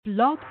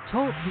Blog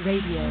Talk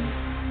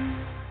Radio.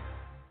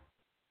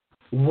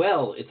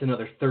 Well, it's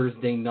another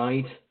Thursday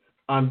night.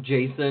 I'm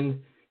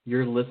Jason.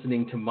 You're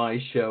listening to my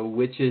show,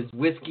 which is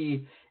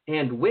Whiskey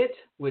and Wit,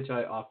 which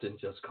I often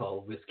just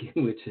call Whiskey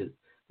and Witches.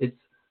 It's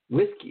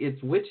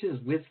Witches,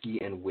 Whiskey,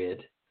 and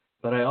Wit,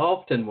 but I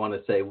often want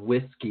to say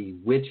Whiskey,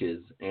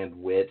 Witches, and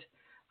Wit.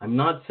 I'm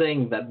not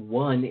saying that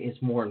one is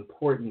more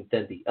important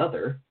than the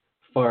other.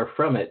 Far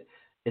from it.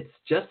 It's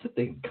just that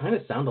they kind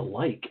of sound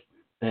alike,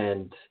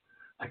 and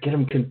I get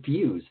them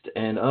confused,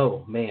 and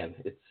oh man,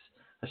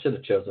 I should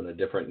have chosen a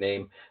different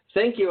name.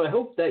 Thank you. I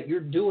hope that you're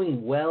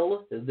doing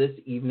well this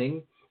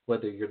evening,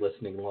 whether you're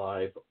listening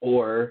live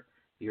or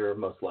you're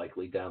most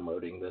likely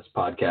downloading this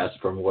podcast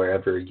from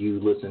wherever you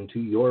listen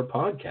to your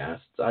podcasts.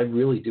 I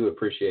really do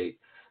appreciate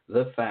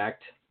the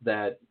fact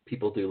that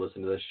people do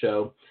listen to this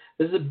show.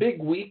 This is a big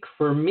week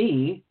for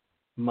me.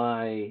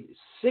 My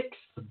sixth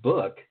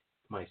book,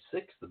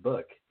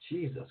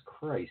 Jesus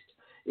Christ,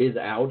 is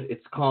out.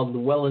 It's called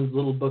Llewellyn's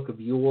Little Book of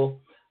Yule.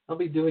 I'll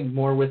be doing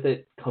more with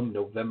it come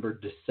November,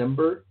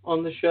 December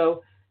on the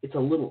show. It's a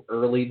little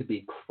early to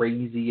be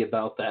crazy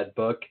about that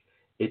book.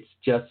 It's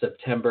just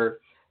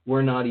September.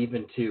 We're not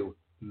even to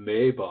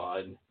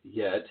Mabon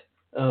yet.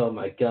 Oh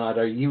my God,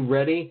 are you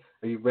ready?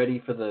 Are you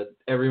ready for the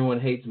everyone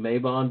hates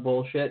Mabon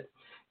bullshit?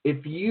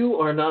 If you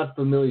are not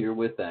familiar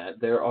with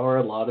that, there are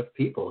a lot of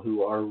people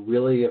who are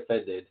really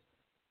offended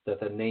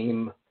that the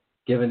name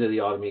given to the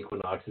autumn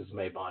equinox is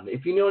Mabon.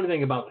 If you know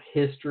anything about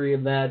the history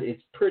of that,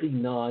 it's pretty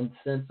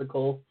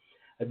nonsensical.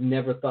 I've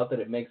never thought that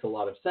it makes a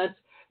lot of sense,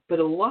 but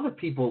a lot of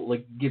people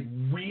get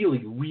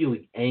really,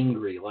 really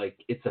angry,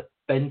 like it's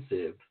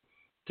offensive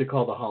to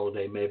call the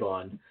holiday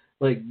Mabon.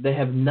 Like they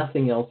have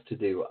nothing else to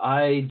do.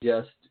 I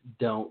just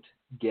don't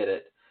get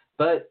it.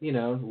 But,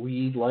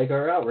 we like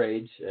our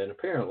outrage, and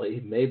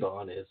apparently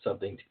Mabon is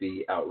something to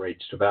be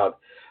outraged about.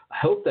 I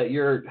hope that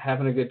you're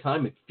having a good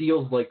time. It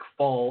feels like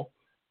fall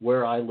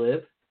where I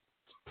live.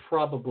 It's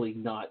probably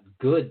not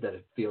good that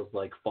it feels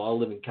like fall. I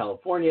live in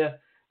California,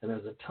 and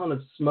there's a ton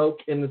of smoke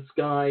in the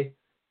sky,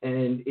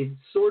 and it's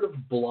sort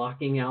of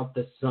blocking out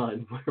the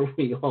sun where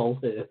we all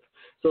live.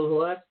 So the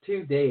last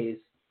 2 days,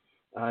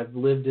 I've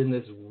lived in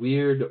this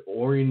weird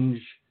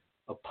orange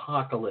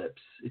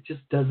apocalypse. It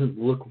just doesn't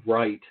look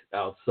right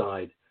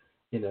outside.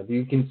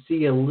 You can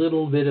see a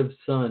little bit of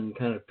sun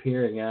kind of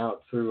peering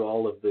out through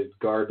all of the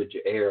garbage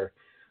air.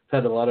 I've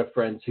had a lot of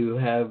friends who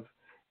have,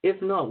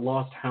 if not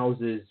lost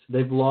houses,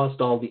 they've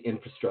lost all the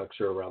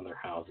infrastructure around their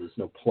houses.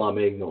 No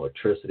plumbing, no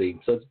electricity.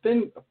 So it's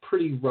been a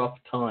pretty rough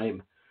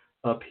time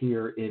up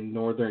here in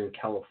Northern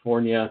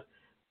California.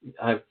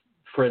 I have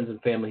friends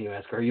and family who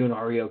ask, are you and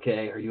Ari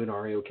okay? Are you and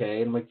Ari okay?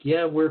 And I'm like,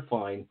 yeah, we're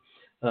fine.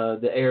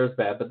 The air is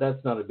bad, but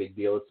that's not a big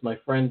deal. It's my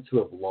friends who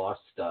have lost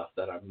stuff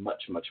that I'm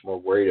much, much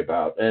more worried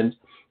about. And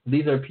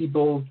these are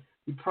people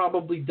you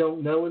probably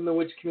don't know in the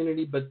witch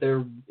community, but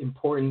they're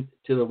important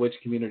to the witch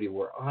community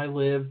where I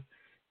live.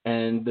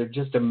 And they're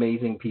just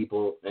amazing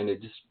people, and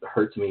it just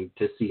hurts me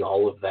to see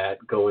all of that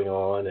going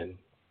on and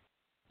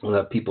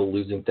people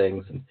losing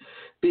things and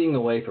being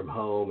away from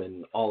home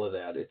and all of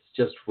that. It's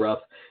just rough.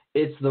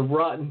 It's the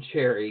rotten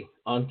cherry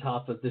on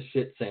top of the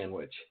shit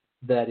sandwich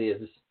that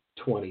is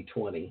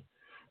 2020.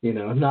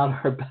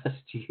 Not our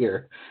best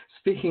year.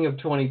 Speaking of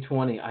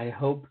 2020, I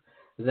hope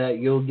that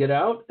you'll get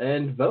out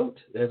and vote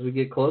as we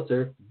get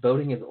closer.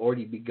 Voting has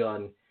already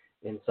begun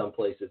in some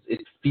places.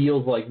 It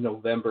feels like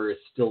November is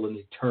still an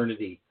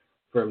eternity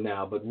from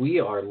now, but we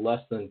are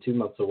less than 2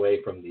 months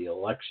away from the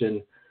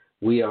election.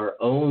 We are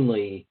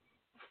only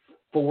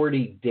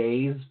 40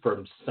 days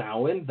from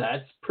Samhain.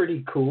 That's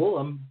pretty cool.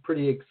 I'm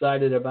pretty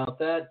excited about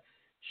that.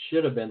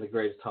 Should have been the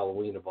greatest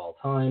Halloween of all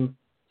time.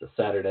 It's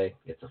a Saturday.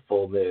 It's a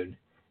full moon.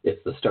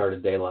 It's the start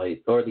of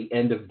daylight or the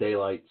end of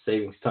daylight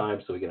savings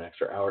time, so we get an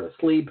extra hour to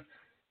sleep.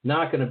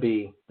 Not going to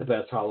be the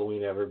best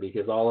Halloween ever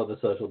because all of the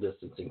social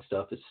distancing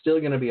stuff is still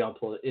going to be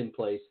in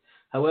place.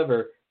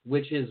 However,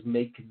 witches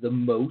make the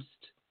most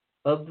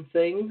of the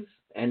things,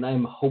 and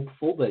I'm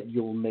hopeful that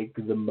you'll make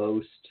the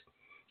most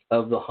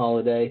of the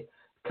holiday.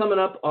 Coming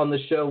up on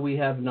the show, we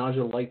have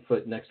Naja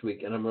Lightfoot next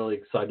week, and I'm really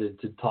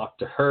excited to talk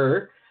to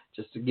her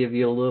just to give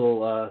you a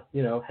little,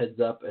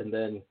 heads up, and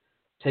then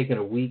taking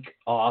a week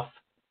off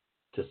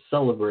to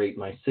celebrate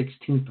my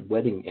 16th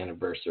wedding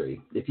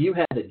anniversary. If you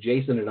had a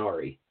Jason and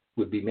Ari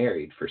would be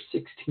married for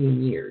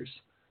 16 years,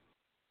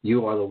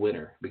 you are the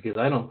winner, because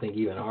I don't think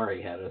even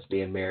Ari had us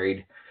being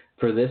married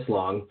for this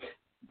long.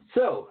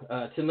 So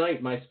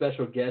tonight, my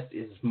special guest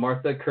is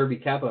Martha Kirby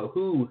Capo,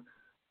 who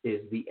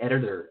is the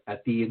editor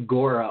at the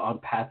Agora on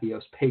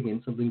Pathos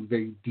Pagan, something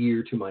very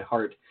dear to my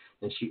heart.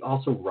 And she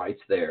also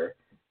writes there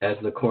as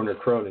the Corner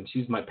Crone, and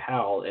she's my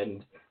pal,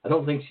 and I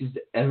don't think she's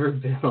ever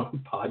been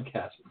on a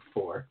podcast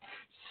before.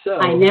 So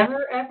I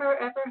never, ever,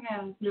 ever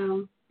have,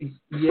 no.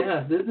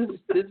 Yeah, this is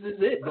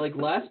it. Like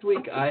last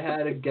week, I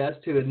had a guest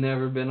who had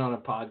never been on a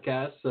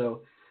podcast,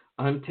 so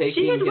I'm taking.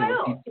 She did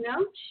well,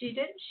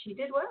 She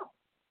did well.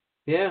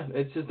 Yeah,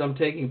 it's just I'm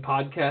taking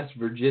podcast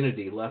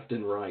virginity left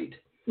and right.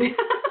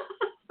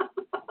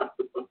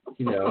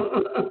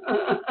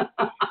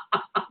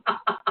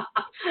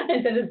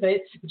 Instead of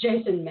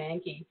Jason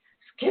Mankey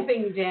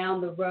skipping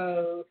down the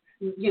road,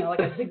 like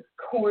a big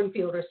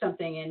cornfield or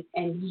something,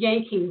 and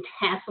yanking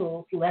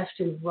tassels left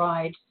and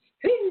right.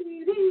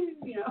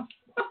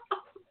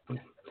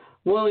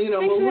 Well, I'm a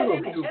little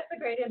image. That's a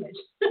great image.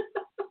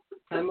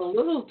 I'm a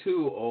little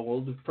too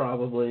old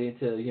probably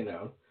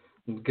to,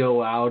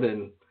 go out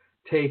and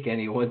take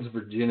anyone's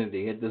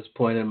virginity at this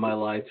point in my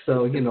life.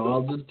 So,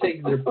 I'll just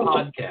take their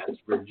podcast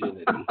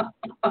virginity.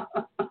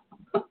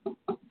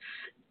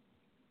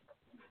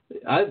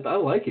 I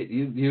like it.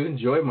 You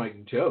enjoy my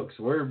jokes.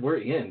 We're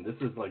in. This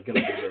is like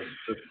going to be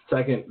the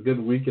second good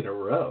week in a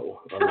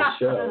row on the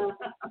show.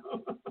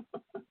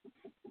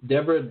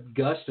 Deborah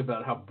gushed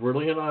about how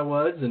brilliant I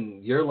was,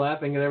 and you're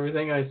laughing at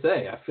everything I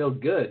say. I feel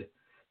good.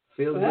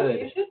 Good.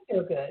 You should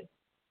feel good.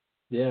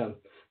 Yeah.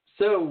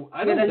 So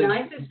You're the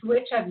nicest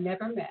witch I've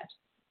never met.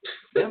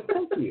 Yeah,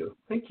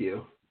 thank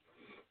you.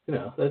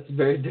 That's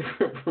very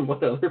different from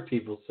what other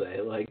people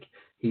say. Like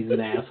he's an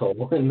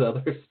asshole and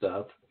other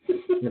stuff.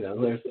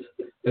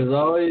 There's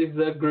always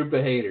that group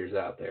of haters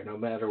out there, no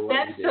matter what.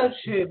 That's you do. so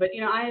true. But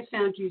I have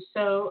found you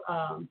so.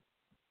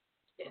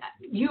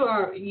 You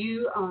are.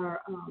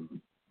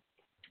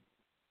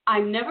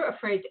 I'm never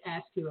afraid to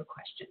ask you a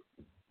question.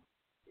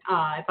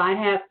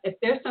 If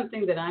there's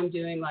something that I'm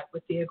doing, like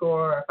with the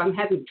Agora, or if I'm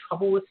having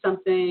trouble with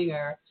something,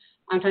 or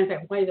I'm trying to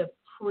say, why the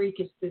freak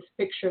is this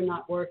picture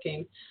not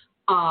working?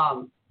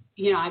 I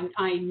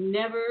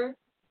never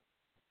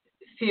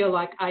feel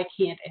like I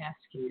can't ask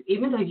you,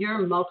 even though you're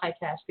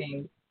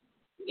multitasking,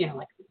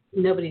 like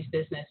nobody's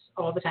business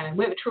all the time. And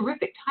we have a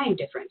terrific time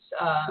difference.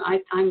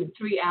 I'm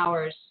 3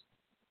 hours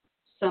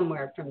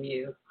somewhere from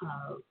you.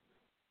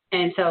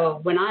 And so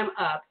when I'm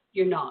up,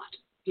 you're not.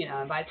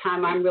 By the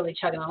time I'm really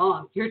chugging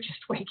along, you're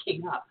just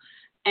waking up.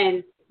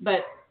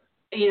 But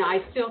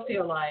I still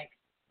feel like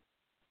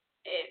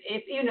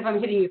even if I'm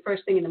hitting you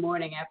first thing in the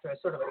morning after a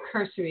sort of a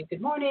cursory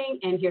good morning,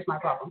 and here's my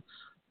problem,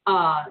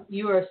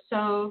 you are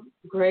so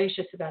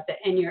gracious about that,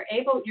 and you're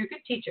a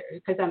good teacher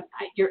because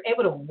you're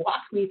able to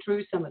walk me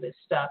through some of this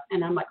stuff,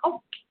 and I'm like,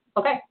 oh,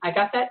 okay, I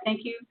got that,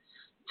 thank you.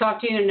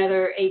 Talk to you in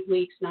another 8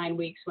 weeks, 9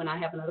 weeks when I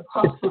have another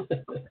problem.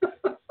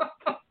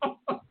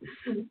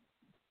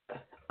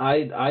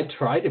 I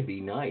try to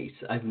be nice.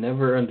 I've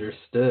never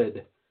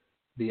understood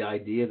the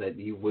idea that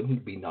you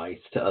wouldn't be nice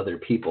to other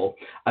people.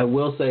 I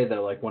will say that,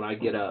 like, when I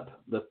get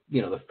up, the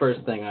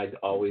first thing I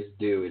always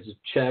do is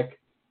check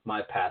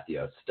my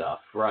Pathos stuff,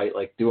 right?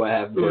 Like, do I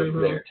have work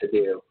there to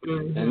do?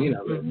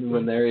 And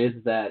when there is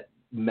that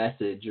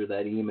message or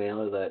that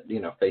email or that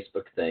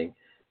Facebook thing,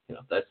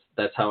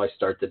 that's how I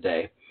start the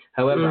day.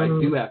 However, I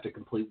do have to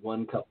complete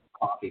one cup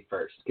of coffee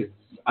first because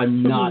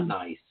I'm not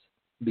nice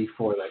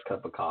before that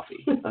cup of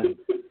coffee. I'm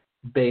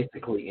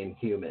basically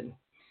inhuman.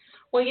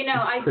 Well,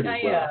 I've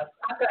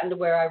gotten to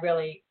where I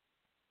really,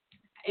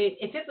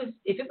 if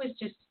it was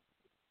just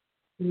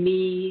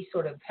me,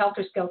 sort of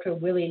helter skelter,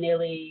 willy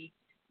nilly,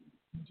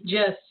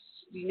 just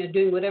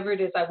doing whatever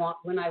it is I want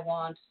when I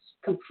want,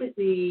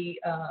 completely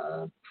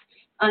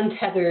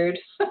untethered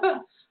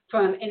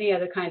from any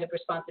other kind of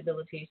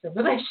responsibilities or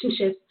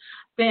relationships,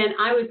 then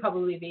I would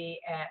probably be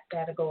at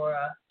that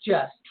Agora,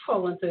 just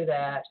trolling through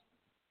that.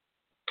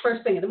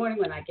 First thing in the morning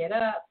when I get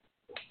up,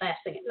 last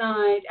thing at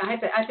night. I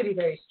have to be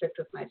very strict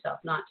with myself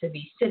not to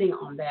be sitting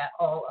on that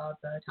all of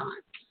the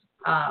time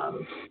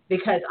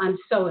because I'm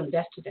so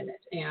invested in it.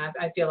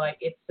 I feel like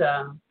it's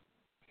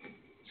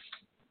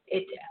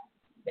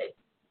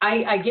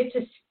I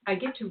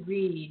get to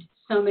read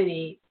so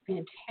many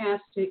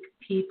fantastic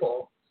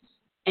people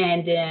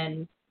and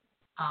then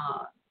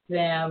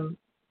them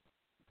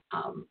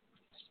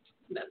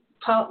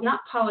not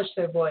polish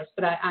their voice,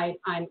 but I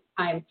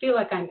feel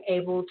like I'm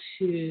able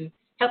to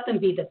help them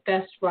be the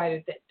best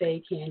writer that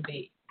they can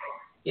be,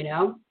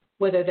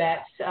 whether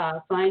that's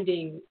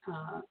finding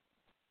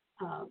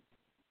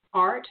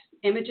art,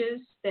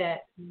 images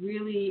that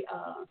really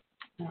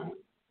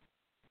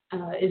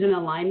is in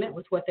alignment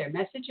with what their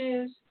message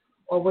is,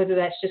 or whether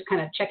that's just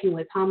kind of checking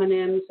with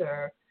homonyms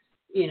or,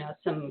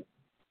 some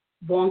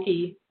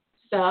wonky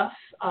stuff.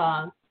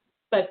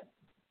 But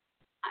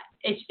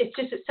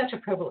it's such a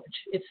privilege.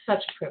 It's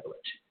such a privilege.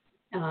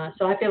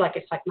 So I feel like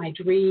it's like my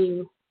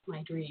dream.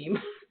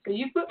 So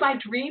you put my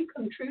dream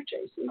come true,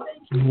 Jason.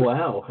 Thank you.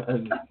 Wow.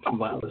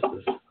 Wow,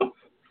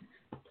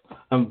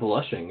 I'm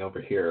blushing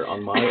over here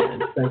on my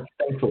end.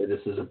 Thankfully, this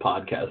is a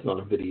podcast, not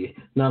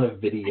a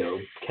video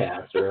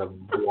cast or a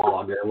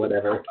vlog or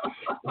whatever.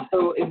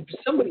 So if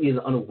somebody is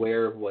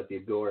unaware of what the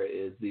Agora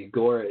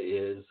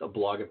is a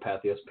blog at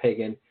Pathos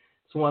Pagan.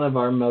 It's one of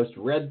our most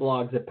read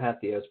blogs at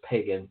Pathos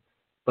Pagan.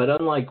 But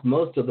unlike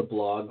most of the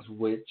blogs,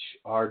 which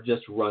are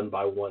just run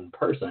by one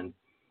person,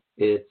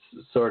 it's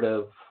sort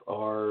of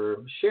our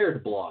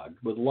shared blog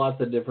with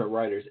lots of different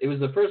writers. It was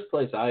the first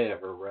place I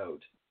ever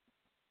wrote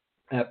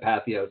at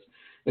Pathos,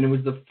 and it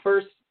was the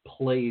first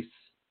place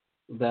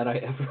that I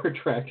ever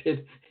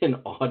attracted an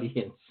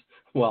audience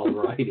while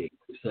writing.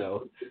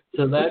 So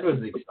that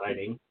was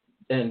exciting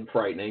and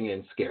frightening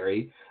and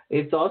scary.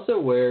 It's also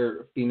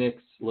where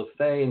Phoenix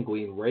LaFay and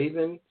Gwen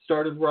Raven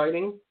started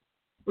writing.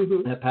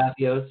 at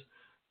Pathos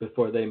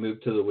before they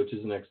moved to the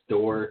Witches Next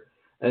Door.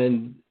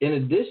 And in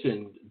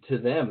addition to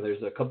them,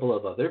 there's a couple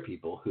of other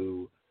people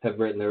who have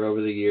written there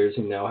over the years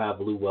who now have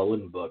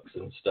Llewellyn books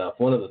and stuff.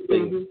 One of the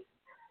things,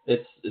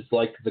 it's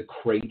like the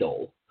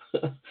cradle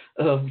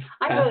of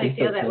I really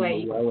feel that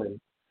way. Llewellyn.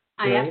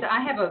 I don't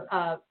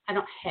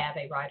have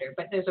a writer,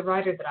 but there's a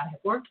writer that I have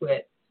worked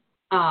with,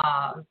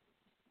 and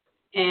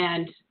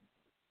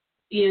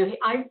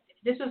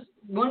this was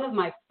one of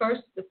the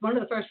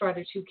first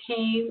writers who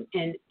came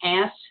and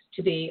asked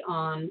to be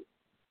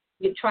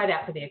tried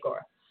out for the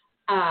Agora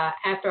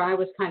after I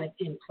was kind of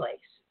in place,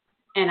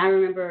 and I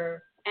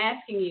remember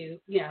asking you,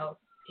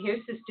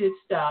 here's this dude's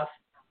stuff.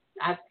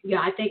 I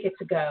think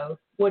it's a go.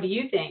 What do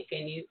you think?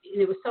 And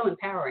it was so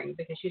empowering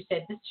because you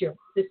said, you're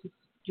the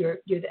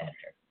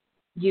editor.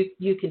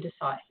 You can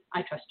decide.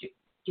 I trust you.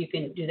 You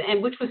can do that.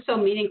 And which was so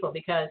meaningful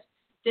because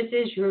this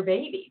is your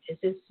baby. This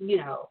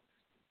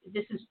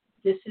is,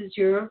 this is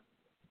your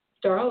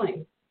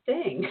darling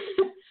thing.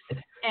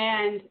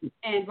 and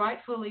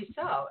rightfully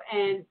so.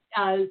 And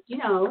I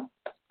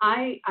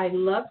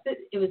loved that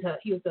he was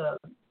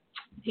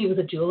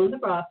a jewel in the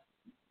rough.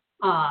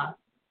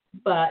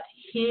 But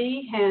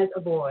he has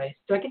a voice.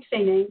 Do I get to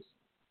say names?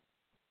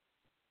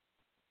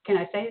 Can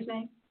I say his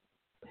name?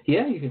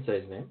 Yeah, you can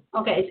say his name.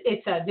 Okay,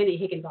 it's Vinny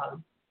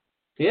Higginbottom.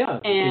 Yeah,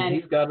 and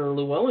he's got a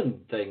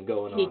Llewellyn thing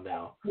going on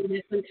now.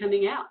 It's been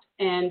coming out,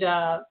 and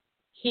I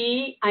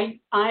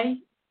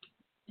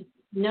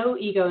no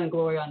ego and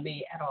glory on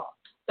me at all,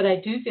 but I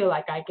do feel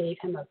like I gave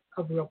him a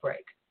real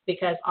break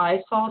because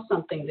I saw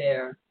something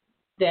there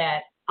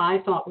that I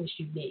thought was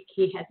unique.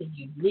 He has a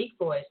unique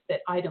voice that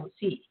I don't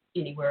see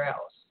anywhere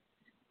else,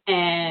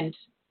 and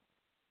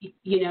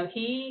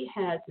he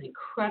has an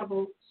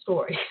incredible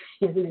story.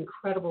 He has an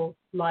incredible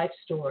life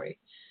story.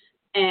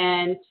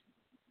 And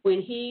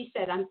when he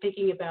said, I'm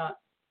thinking about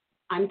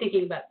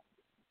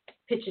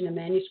pitching a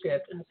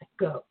manuscript, and I was like,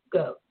 go,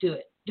 do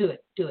it,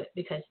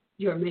 because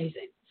you're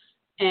amazing.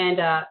 And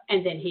then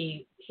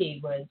they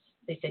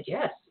said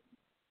yes.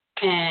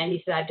 And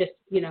he said, I just,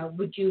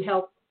 would you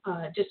help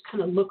just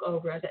kind of look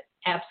over? I said,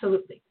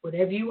 absolutely.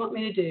 Whatever you want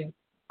me to do,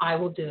 I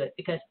will do it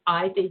because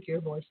I think your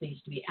voice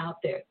needs to be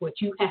out there.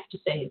 What you have to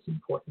say is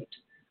important.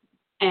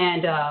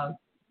 And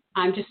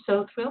I'm just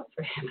so thrilled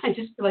for him. I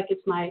just feel like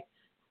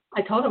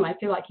I told him I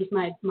feel like he's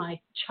my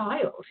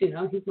child,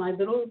 he's my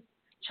little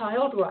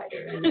child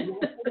writer. And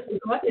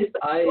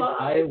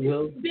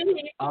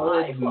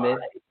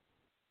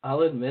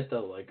I'll admit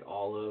though, like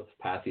all of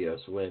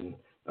Pathos, when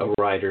a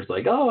writer's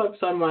like, oh, I've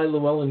signed my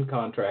Llewellyn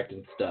contract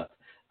and stuff,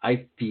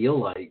 I feel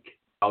like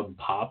Proud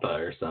Papa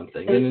or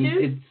something. And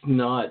it's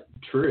not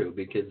true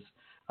because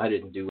I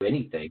didn't do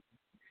anything.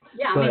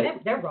 Yeah, I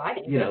mean, they're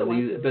writing.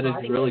 But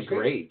it's really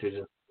great to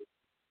just.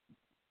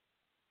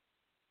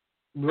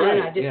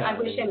 Right. I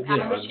wish him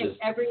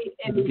every.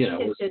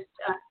 It's just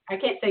I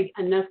can't say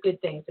enough good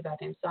things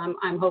about him. So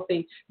I'm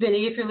hoping,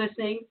 Vinny, if you're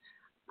listening,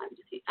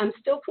 I'm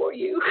still for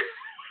you,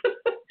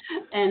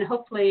 and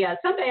hopefully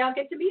someday I'll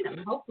get to meet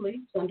him.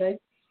 Hopefully someday.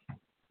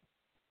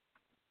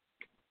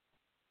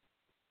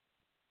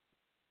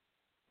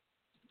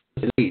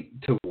 It's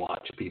neat to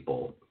watch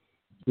people,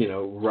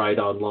 write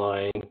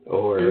online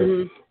or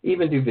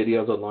even do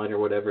videos online or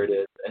whatever it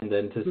is, and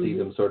then to see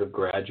them sort of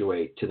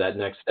graduate to that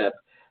next step.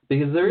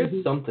 Because there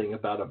is something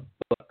about a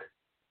book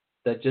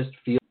that just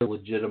feels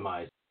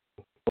legitimized,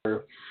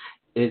 or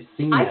it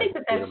seems. I think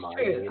that's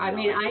true. I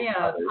mean,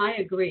 I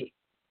agree.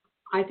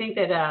 I think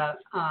that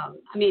I've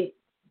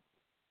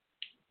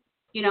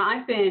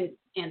been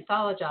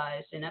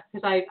anthologized, and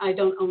because I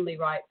don't only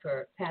write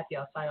for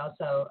Pathos, I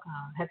also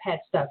have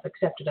had stuff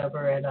accepted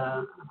over at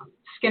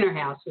Skinner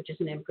House, which is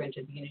an imprint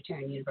of the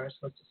Unitarian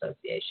Universalist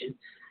Association.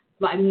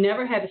 I've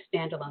never had a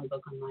standalone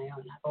book on my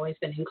own. I've always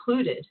been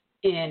included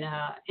in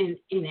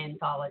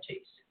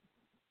anthologies.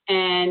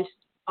 And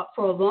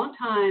for a long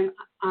time,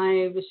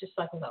 I was just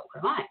like, well,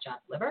 what am I, John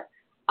Liver?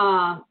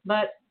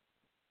 But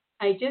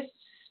I just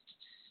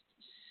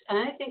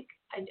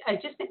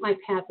think my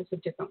path is a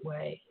different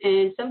way.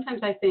 And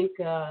sometimes I think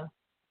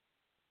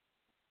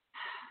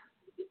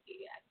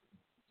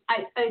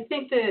I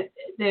think that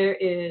there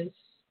is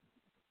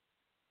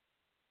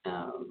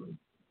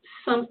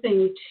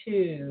something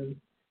to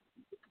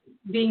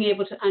being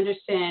able to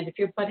understand if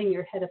you're butting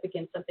your head up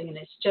against something and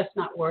it's just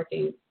not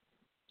working,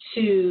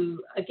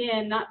 to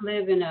again not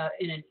live in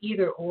an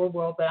either or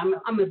world, but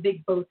I'm a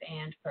big both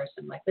and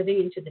person, like living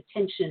into the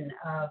tension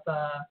of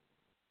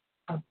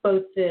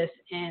both this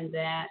and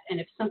that. And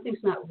if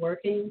something's not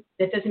working,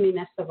 that doesn't mean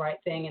that's the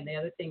right thing, and the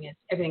other thing is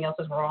everything else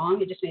is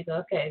wrong. It just means,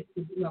 okay,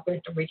 we have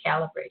to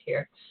recalibrate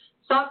here.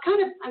 So I've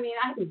I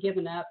haven't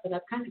given up, but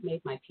I've kind of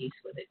made my peace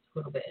with it a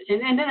little bit.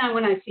 And then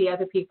when I see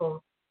other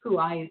people who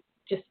I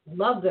just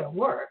love their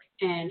work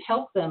and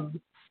help them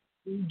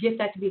get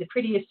that to be the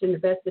prettiest and the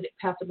best that it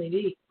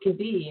possibly can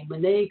be, and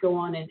when they go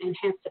on and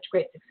have such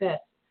great success,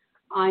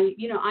 I'm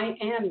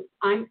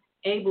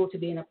able to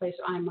be in a place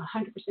where I'm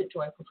 100%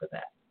 joyful for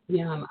that.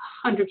 I'm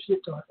 100%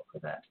 joyful for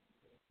that.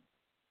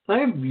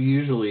 I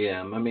usually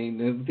am. I mean,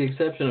 with the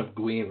exception of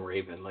Gwen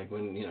Raven, like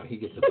when he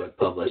gets a book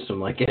published, I'm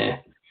like,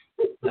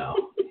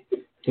 no.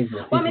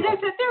 Well, I mean, I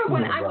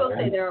will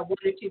say there are one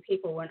or two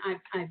people when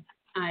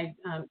I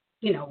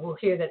will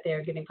hear that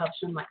they're getting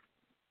published. And I'm like,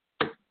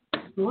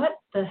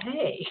 what the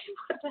hey?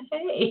 What the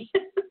hey?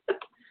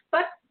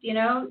 But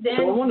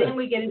then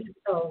we get into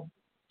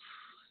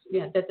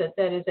that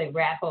is a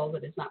rat hole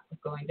that is not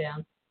going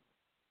down.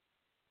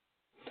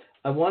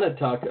 I want to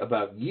talk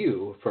about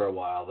you for a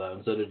while, though,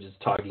 instead of just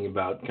talking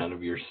about kind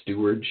of your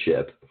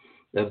stewardship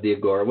of the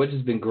Agora, which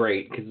has been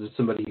great because as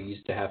somebody who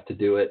used to have to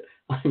do it,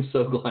 I'm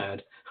so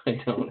glad I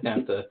don't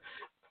have to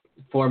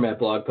format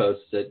blog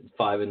posts at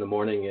 5 a.m.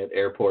 at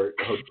airport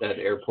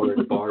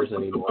bars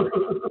anymore.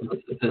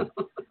 That's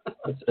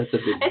a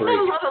big break. It's got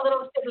a lot of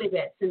little fiddly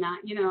bits, and I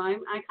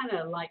kind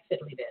of like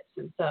fiddly bits,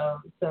 and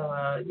so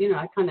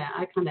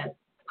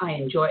I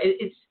enjoy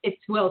it.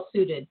 It's well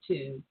suited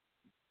to.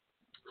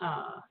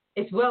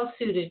 It's well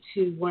suited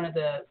to one of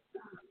the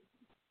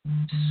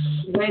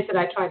ways that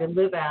I try to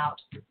live out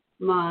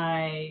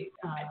my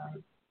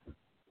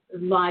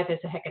life as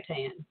a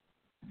Hecatean,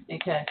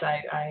 because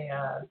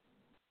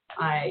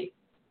I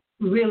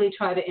really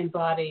try to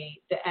embody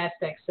the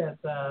aspects of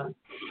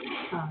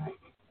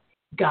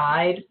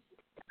guide,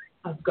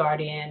 of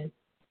guardian,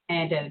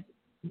 and of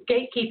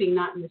gatekeeping,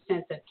 not in the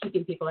sense of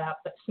keeping people out,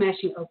 but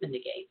smashing open the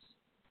gates.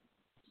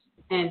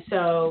 And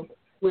so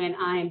when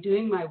I'm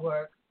doing my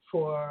work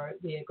for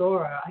the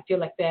Agora, I feel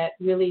like that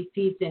really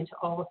feeds into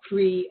all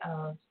three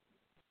of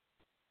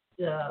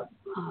the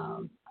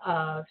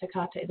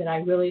Hecate that I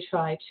really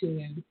try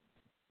to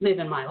live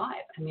in my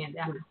life. I mean,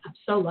 I'm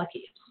so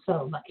lucky.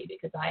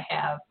 Because I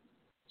have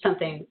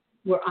something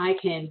where I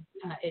can,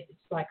 it's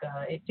like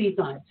it feeds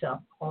on itself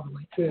all the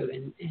way through,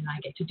 and I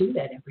get to do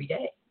that every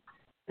day,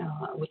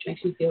 which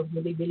makes me feel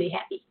really, really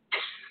happy.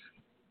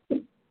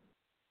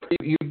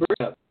 You bring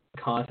up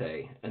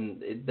Hecate,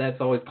 and that's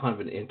always kind of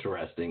an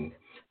interesting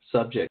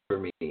subject for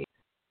me.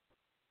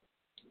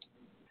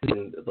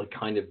 And like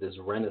kind of this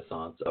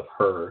renaissance of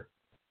her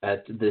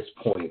at this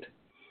point.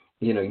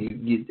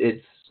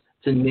 It's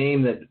a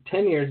name that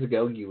 10 years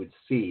ago you would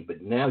see,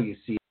 but now you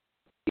see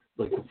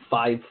like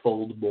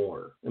fivefold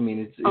more. I mean,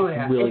 it's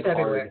really it's hard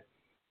everywhere.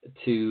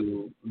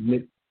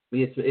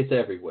 It's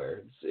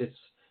everywhere. It's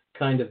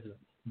kind of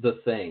the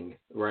thing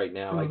right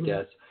now, Mm-hmm. I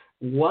guess.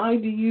 Why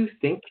do you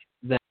think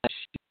that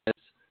she has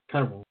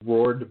kind of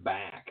roared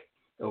back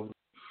over the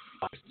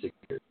 5 or 6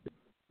 years?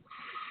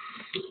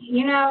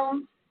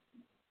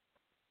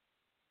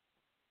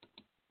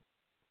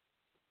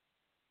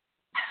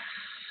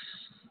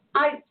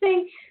 I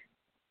think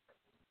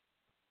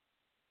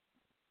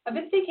I've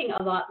been thinking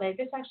a lot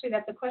lately.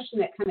 That's a question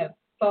that kind of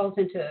falls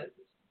into,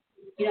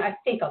 I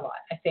think a lot.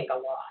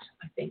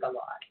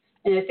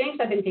 And the things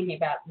I've been thinking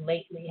about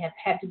lately have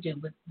had to do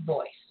with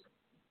voice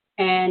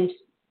and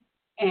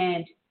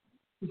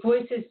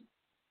voices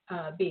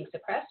being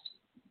suppressed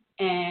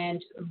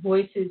and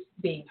voices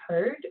being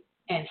heard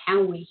and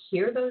how we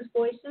hear those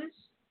voices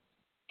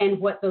and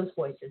what those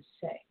voices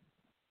say.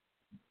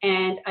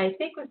 And I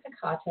think with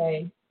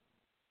Hecate,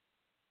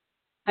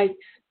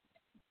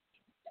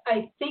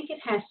 I think it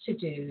has to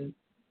do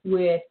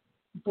with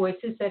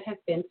voices that have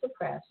been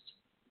suppressed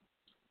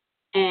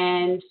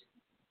and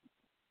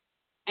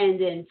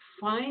then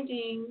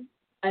finding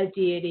a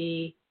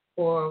deity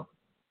or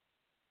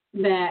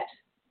that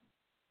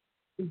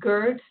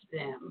girds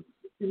them,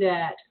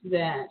 that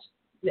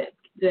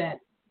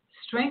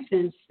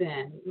strengthens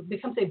them,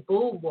 becomes a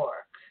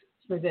bulwark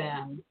for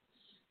them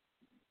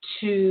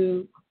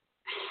to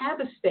have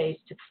a space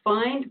to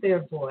find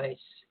their voice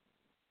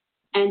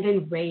and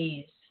then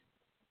raise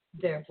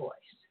their voice.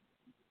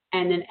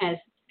 And then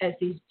as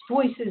these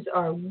voices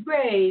are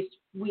raised,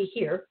 we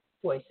hear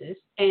voices,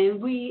 and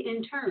we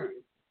in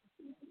turn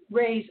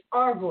raise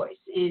our voice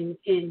in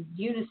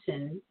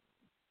unison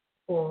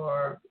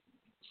or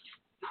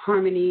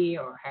harmony,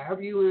 or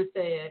however you want to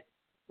say it,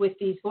 with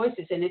these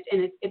voices. And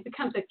it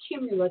becomes a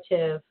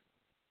cumulative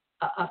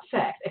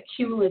effect, a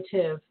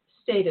cumulative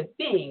state of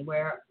being,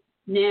 where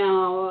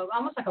now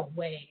almost like a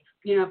wave,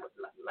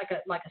 like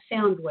a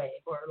sound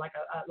wave, or like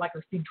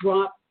if you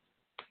drop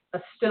a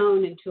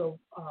stone into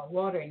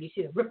water and you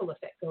see the ripple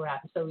effect go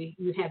out. And so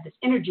you have this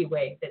energy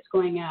wave that's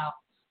going out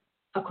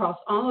across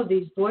all of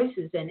these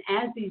voices. And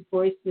as these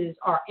voices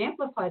are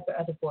amplified by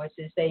other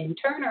voices, they in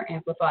turn are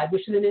amplified,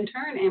 which then in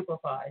turn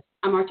amplifies.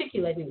 I'm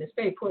articulating this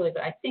very poorly,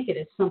 but I think it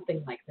is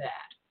something like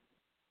that.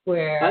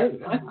 Where I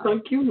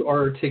think you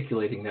are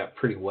articulating that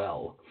pretty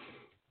well.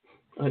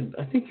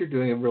 I think you're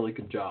doing a really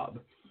good job.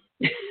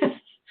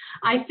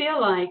 I feel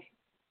like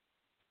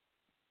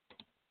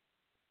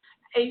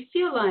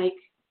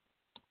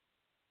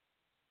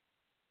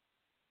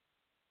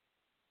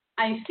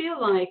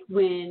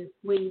when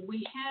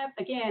we have,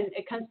 again,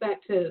 it comes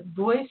back to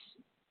voice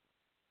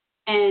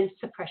and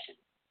suppression.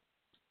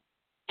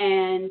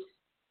 And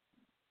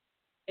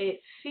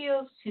it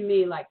feels to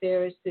me like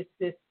there's this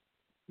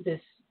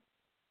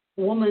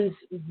woman's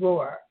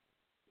roar.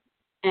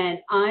 And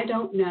I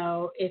don't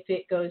know if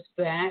it goes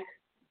back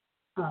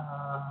 4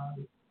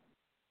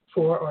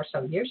 or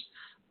so years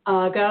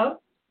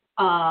ago,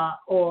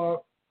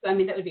 or I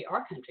mean that would be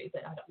our country,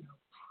 but I don't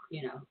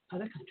know,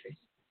 other countries.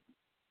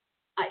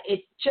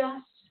 It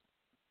just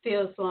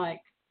feels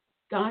like,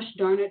 gosh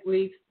darn it,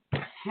 we've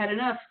had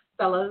enough,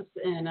 fellas,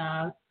 and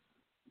I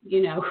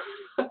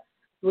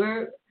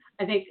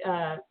think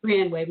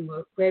Brianne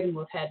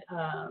Ravenwolf had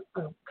a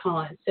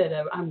comment said,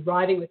 "I'm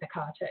riding with a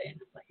kate," and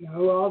I'm like,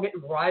 we're all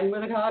getting riding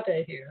with a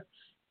kate here,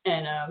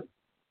 and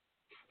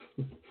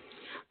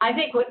I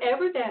think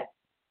whatever that,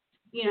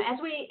 as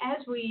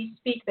we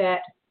speak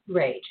that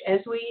rage,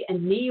 as we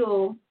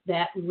anneal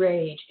that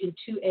rage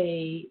into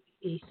a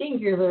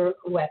singular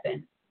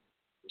weapon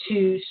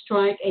to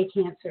strike a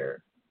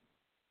cancer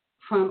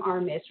from our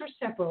midst, or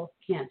several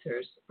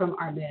cancers from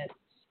our midst,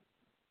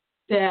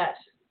 that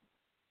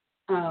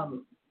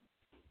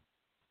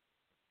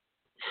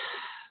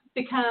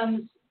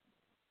becomes,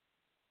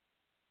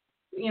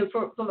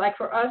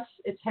 for us,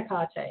 it's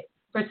Hecate.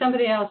 For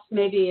somebody else,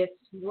 maybe it's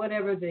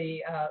whatever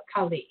the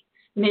Kali.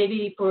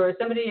 Maybe for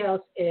somebody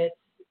else, it's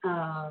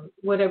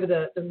whatever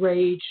the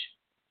rage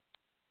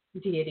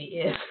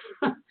deity is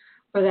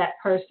for that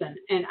person.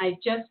 And I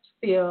just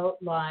feel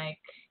like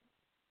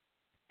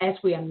as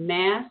we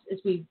amass, as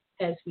we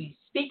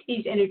speak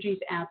these energies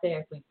out there,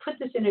 if we put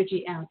this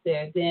energy out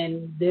there,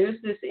 then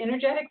there's this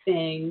energetic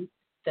thing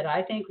that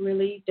I think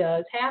really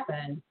does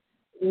happen,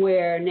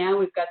 where now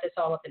we've got this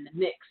all up in the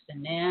mix,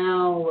 and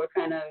now we're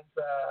kind of,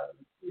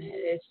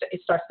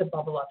 it starts to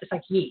bubble up. It's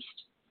like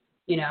yeast,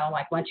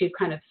 like once you've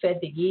kind of fed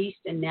the yeast,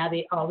 and now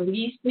all the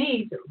yeast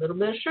needs a little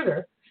bit of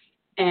sugar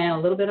and a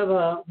little bit of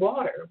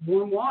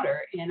warm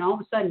water, and all of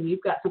a sudden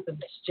you've got something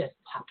that's just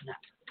popping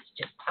up. It's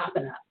just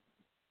popping up.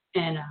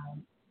 And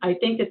I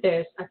think that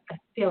I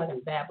feel like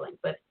I'm babbling,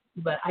 but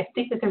I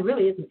think that there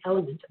really is an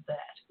element of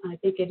that. I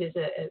think it is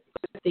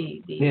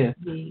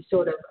the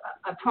sort of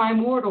a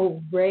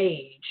primordial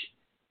rage,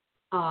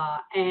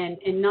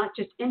 and not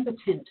just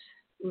impotent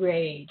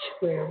rage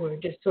where we're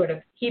just sort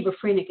of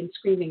hebephrenic and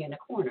screaming in a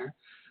corner,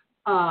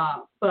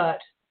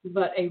 but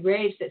a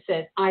rage that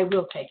says, I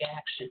will take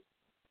action,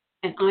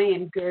 and I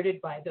am girded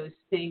by those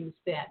things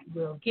that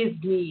will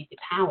give me the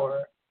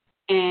power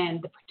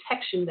and the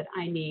protection that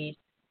I need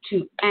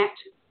to act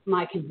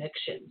my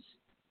convictions,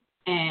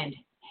 and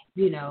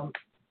and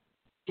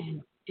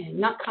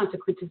not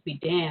consequences be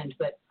damned,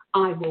 but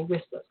I will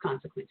risk those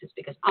consequences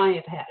because I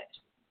have had it.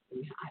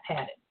 I've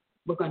had it.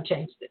 We're going to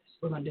change this.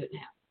 We're going to do it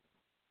now.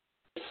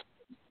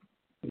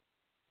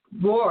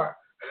 War.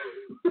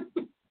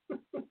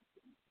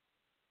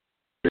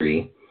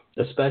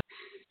 Especially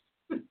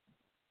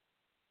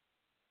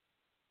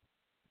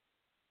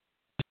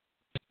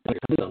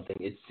something.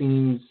 It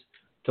seems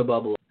to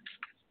bubble.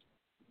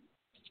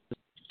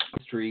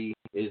 History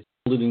is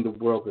polluting the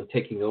world and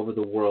taking over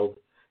the world.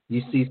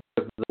 You see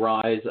sort of the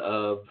rise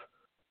of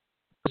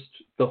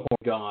the horn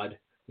god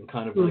in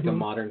kind of like a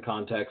modern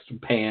context,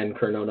 Pan,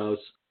 Kronos.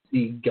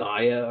 See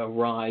Gaia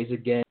arise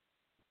again.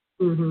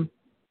 Mm-hmm.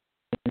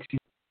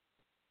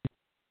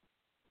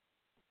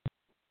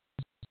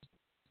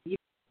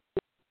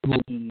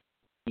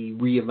 The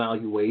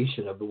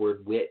reevaluation of the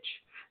word witch,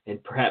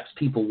 and perhaps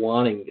people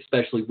wanting,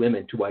 especially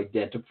women, to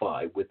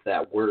identify with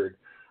that word.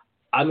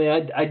 I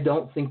mean, I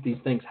don't think these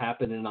things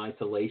happen in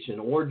isolation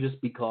or just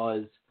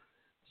because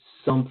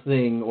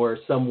something or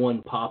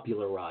someone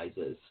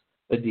popularizes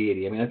a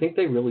deity. I mean, I think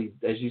they really,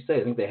 as you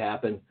say, I think they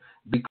happen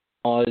because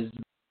the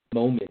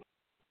moment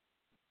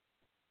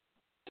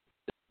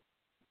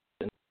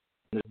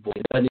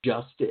an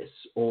injustice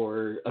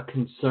or a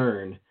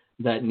concern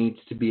that needs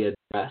to be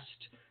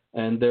addressed.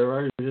 And there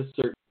are just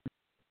certain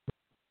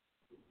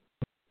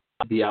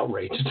to be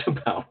outraged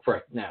about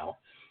right now,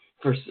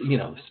 for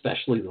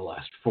especially the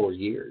last 4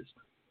 years.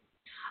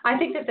 I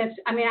think that's.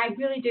 I mean, I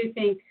really do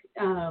think.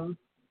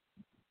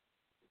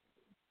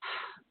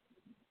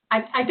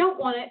 I don't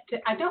want it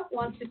to. I don't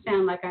want to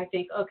sound like I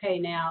think. Okay,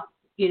 now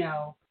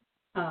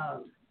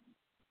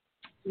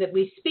that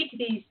we speak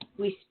these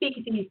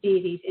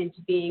deities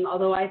into being.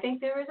 Although I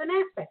think there is an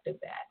aspect of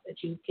that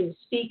you can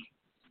speak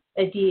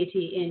a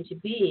deity into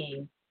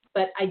being.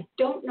 But I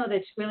don't know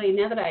that's really,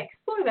 now that I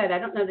explore that, I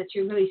don't know that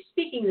you're really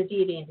speaking the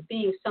deity into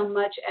being so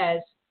much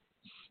as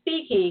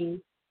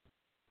speaking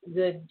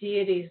the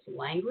deity's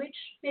language,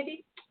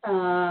 maybe.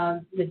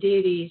 The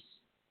deity's,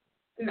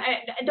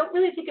 I don't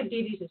really think of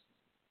deities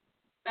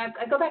as, I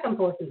go back and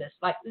forth in this.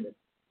 Like,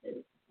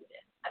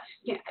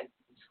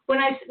 when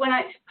I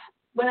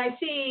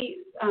see,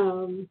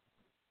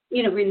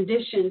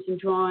 renditions and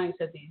drawings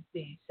of these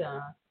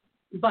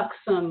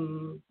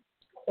buxom,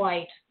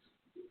 quite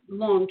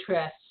long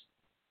tress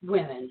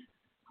women,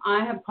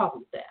 I have a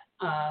problem with that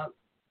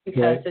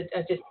because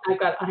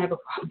I have a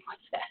problem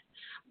with that.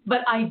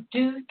 But I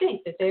do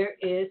think that there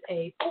is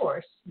a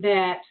force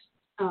that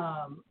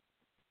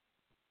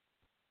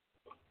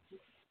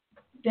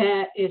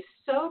that is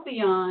so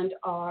beyond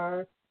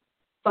our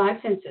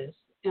five senses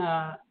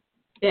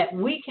that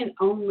we can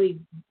only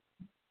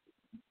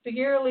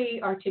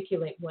barely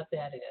articulate what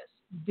that is,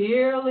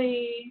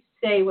 barely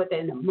say what they,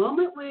 in the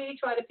moment we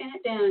try to pin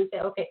it down and say,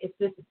 okay, it's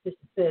this, it's this,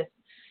 it's this,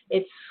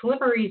 it's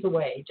slipperies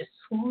away, just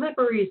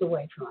slipperies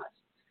away from us,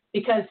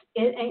 because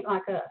it ain't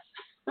like us.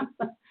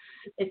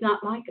 It's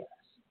not like us.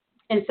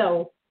 And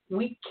so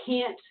we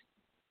can't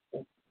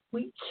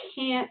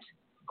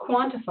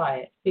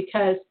quantify it,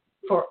 because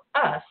for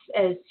us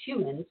as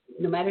humans,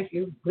 no matter if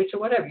you're rich or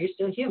whatever, you're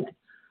still human.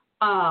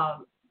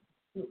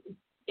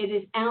 It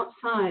is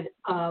outside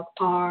of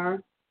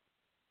our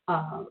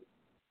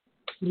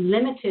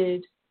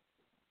limited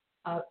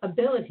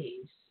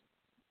abilities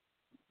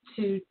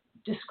to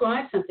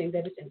describe something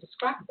that is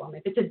indescribable. I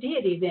mean, if it's a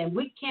deity, then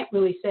we can't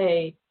really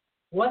say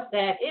what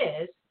that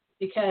is,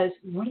 because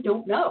we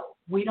don't know.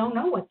 We don't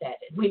know what that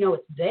is. We know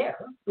it's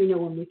there. We know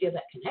when we feel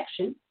that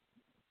connection,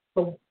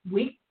 but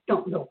we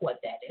don't know what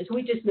that is.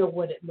 We just know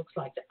what it looks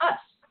like to us.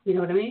 You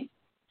know what I mean?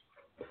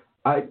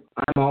 I'm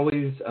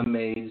always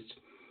amazed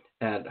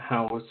at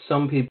how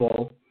some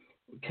people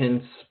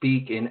can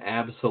speak in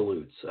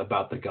absolutes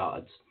about the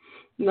gods.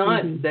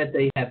 Not that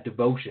they have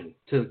devotion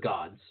to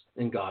gods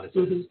and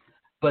goddesses,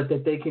 but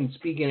that they can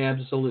speak in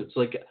absolutes.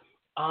 Like,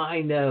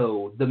 I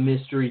know the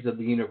mysteries of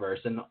the universe,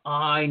 and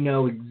I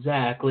know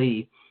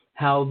exactly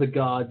how the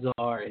gods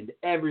are, and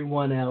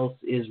everyone else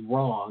is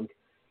wrong.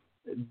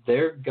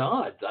 They're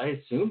gods. I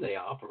assume they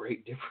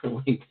operate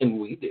differently than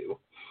we do,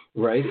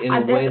 right? In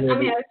a way that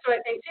that's what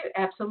I think too.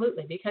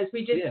 Absolutely, because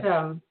we just,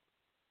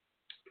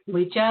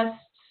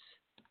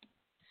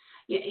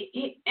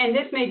 and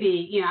this may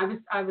be,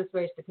 I was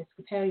raised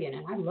Episcopalian,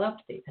 and I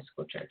loved the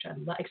Episcopal Church.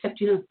 Except,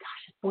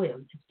 gosh, boy,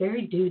 it's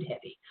very dude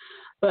heavy,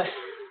 but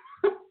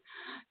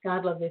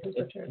God love the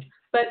Episcopal Church.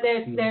 But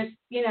there's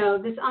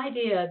this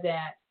idea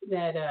that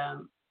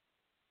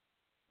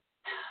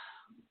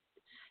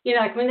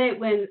like when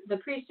the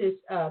priest is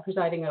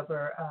presiding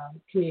over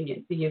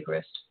communion, the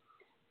Eucharist,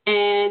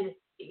 and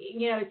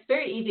it's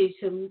very easy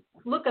to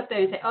look up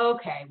there and say,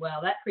 okay, well,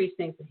 that priest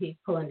thinks that he's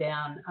pulling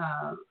down,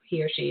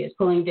 he or she is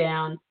pulling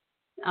down,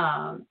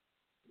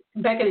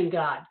 beckoning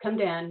God, come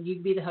down, you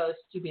be the host,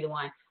 you be the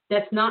wine.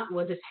 That's not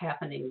what is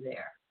happening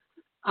there.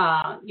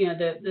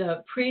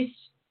 The priest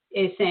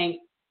is saying,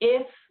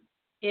 if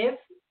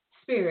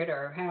spirit,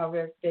 or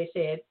however they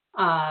say it,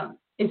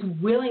 is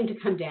willing to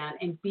come down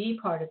and be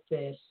part of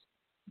this,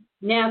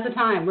 now's the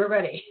time, we're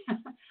ready.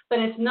 But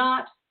it's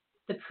not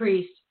the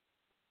priest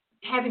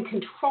having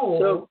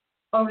control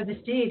over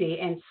this deity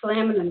and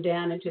slamming them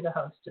down into the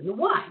host and the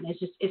wine.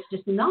 It's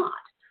just not.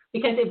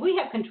 Because if we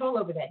have control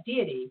over that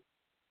deity,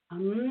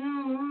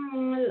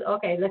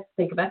 okay, let's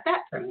think about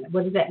that for a minute.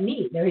 What does that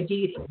mean? They're a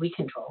deity. We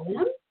control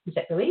them? Is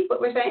that really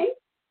what we're saying?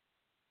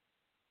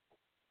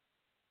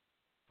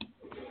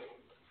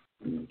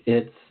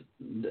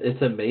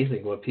 It's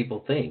amazing what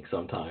people think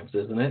sometimes,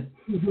 isn't it?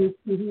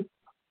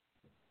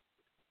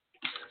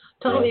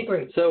 Totally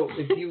agree. So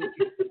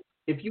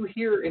if you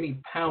hear any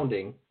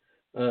pounding,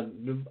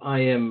 I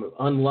am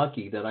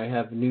unlucky that I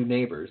have new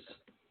neighbors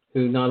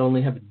who not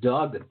only have a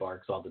dog that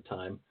barks all the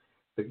time,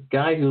 the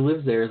guy who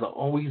lives there is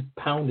always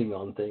pounding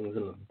on things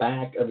in the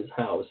back of his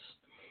house,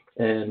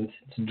 and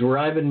it's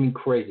driving me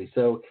crazy.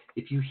 So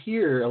if you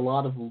hear a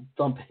lot of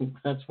thumping,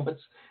 that's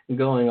what's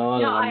going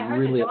on. No, and I'm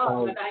really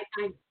apologetic.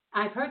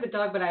 I've heard the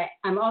dog, but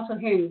I'm also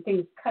hearing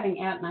things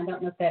cutting out, and I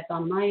don't know if that's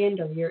on my end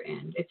or your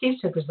end. It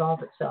seems to have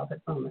resolved itself at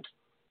the moment.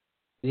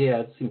 Yeah,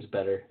 it seems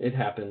better. It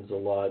happens a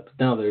lot. But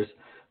now there's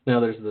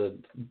the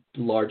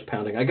large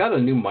pounding. I got a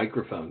new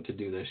microphone to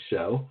do this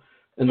show,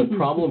 and the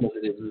problem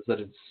with it is that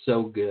it's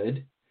so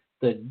good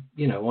that,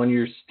 on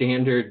your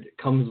standard,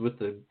 comes with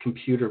the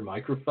computer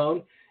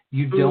microphone,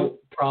 you don't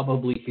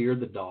probably hear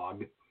the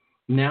dog.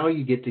 Now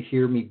you get to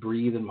hear me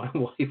breathe and my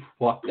wife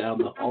walk down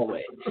the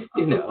hallway.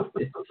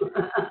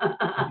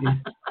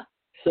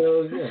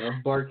 So,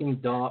 barking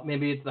dog.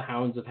 Maybe it's the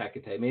hounds of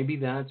Hecate. Maybe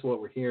that's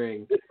what we're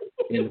hearing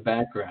in the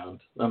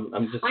background. I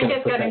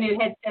just got a new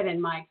headset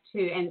and mic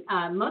too, and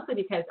mostly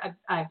because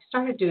I've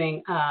started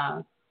doing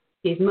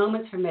these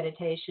moments for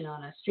meditation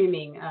on a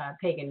streaming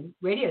pagan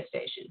radio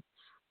station.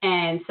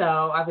 And so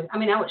I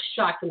was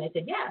shocked when they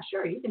said, yeah,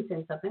 sure, you can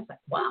send something. It's like,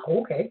 wow,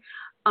 okay.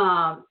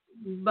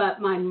 But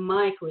my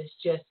mic was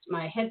just,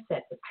 my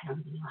headset, I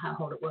don't even know how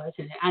old it was.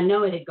 And I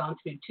know it had gone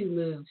through two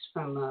moves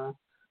from,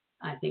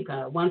 I think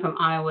one from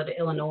Iowa to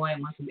Illinois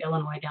and one from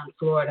Illinois down to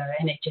Florida.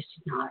 And it just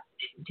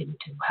didn't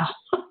do well.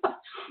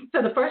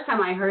 So the first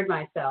time I heard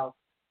myself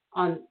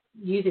on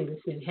using this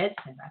new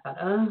headset, I thought,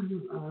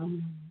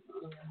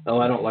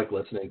 I don't like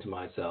listening to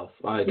myself.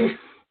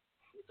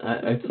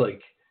 It's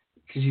like,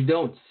 because you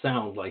don't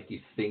sound like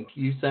you think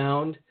you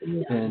sound,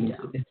 and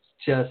it's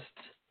just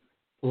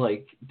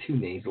like too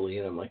nasally,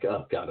 and I'm like,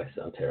 oh God, I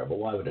sound terrible.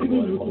 Why would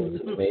anyone want to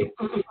listen to me?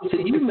 So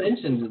you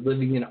mentioned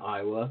living in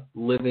Iowa,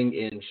 living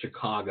in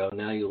Chicago.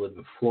 Now you live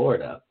in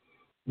Florida.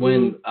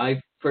 When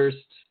I first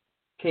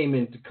came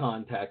into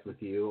contact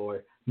with you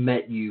or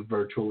met you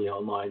virtually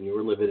online, you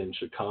were living in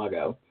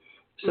Chicago.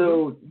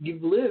 So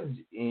you've lived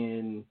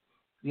in,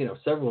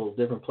 several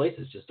different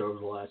places just over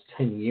the last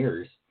 10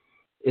 years.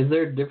 Is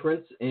there a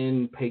difference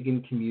in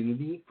pagan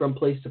community from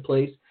place to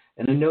place?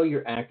 And I know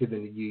you're active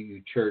in the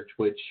UU Church,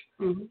 which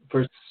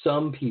for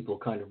some people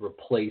kind of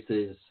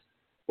replaces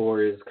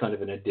or is kind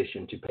of an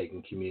addition to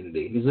pagan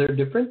community. Is there a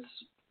difference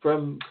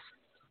from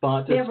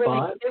spot to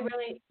spot?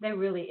 There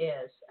really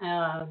is.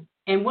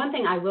 And one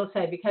thing I will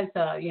say, because,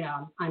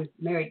 I'm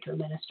married to a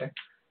minister,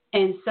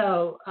 and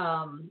so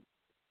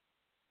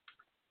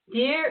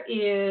there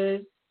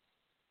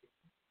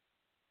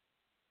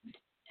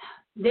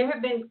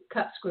have been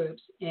CUPS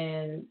groups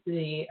in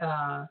the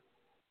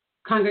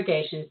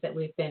congregations that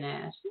we've been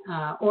at,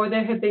 or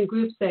there have been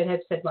groups that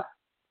have said, well,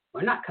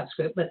 we're not CUPS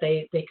group, but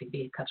they could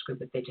be a CUPS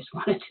group if they just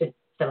wanted to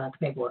fill out the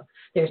paperwork.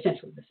 They're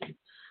essentially the same.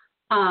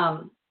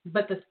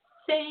 But the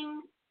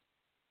thing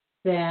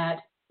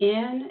that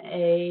in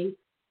a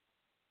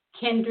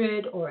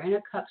kindred or in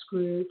a CUPS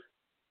group,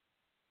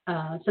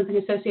 something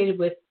associated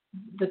with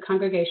the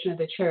congregation of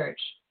the church,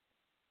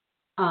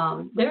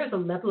 there is a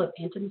level of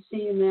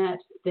intimacy in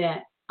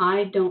that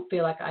I don't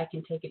feel like I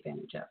can take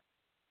advantage of.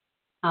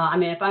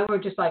 If I were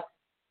just like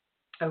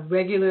a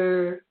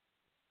regular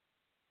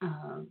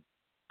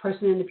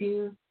person in the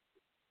pew,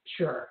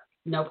 sure,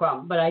 no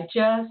problem. But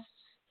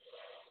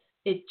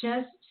it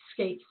just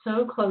skates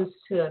so close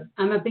to.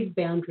 I'm a big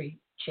boundary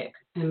chick.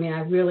 I'm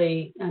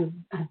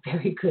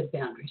very good at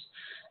boundaries,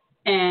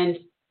 and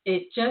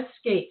it just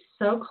skates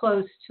so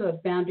close to a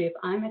boundary. If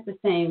I'm at the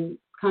same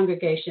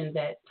congregation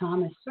that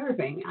Tom is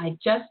serving, I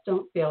just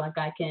don't feel like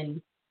I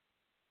can.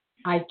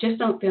 I just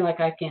don't feel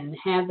like I can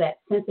have that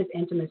sense of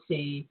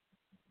intimacy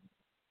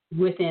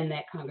within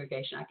that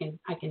congregation.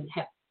 I can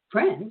have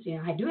friends,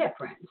 I do have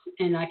friends,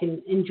 and I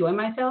can enjoy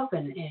myself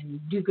and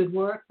do good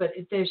work, but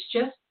there's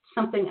just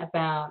something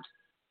about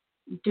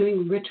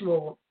doing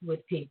ritual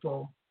with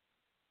people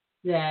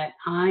that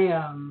I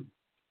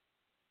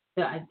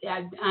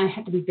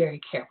have to be very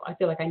careful. I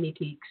feel like I need to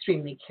be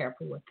extremely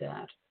careful with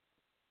that.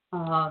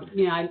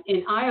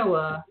 In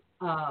Iowa,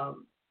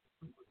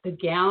 the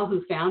gal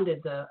who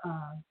founded the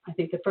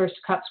first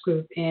CUPS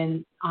group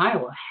in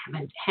Iowa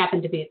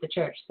happened to be at the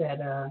church that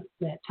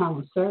Tom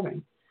was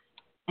serving,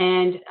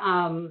 and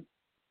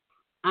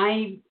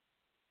I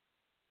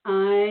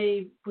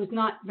was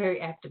not very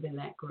active in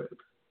that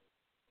group.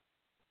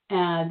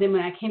 Then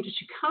when I came to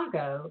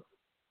Chicago,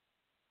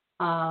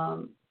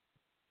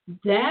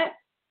 that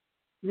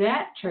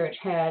church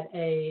had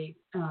a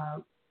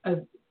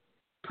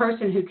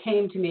person who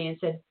came to me and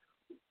said,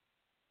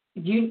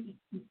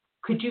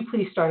 could you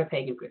please start a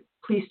pagan group?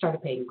 Please start a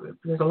pagan group.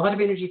 There's a lot of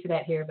energy for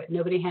that here, but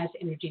nobody has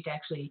energy to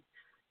actually,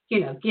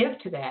 give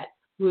to that.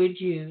 Would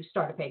you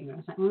start a pagan group? I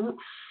was like, well,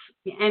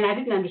 and I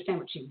didn't understand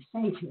what she was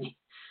saying to me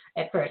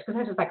at first, because I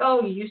was just like,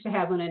 oh, you used to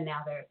have one, and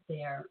now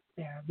they're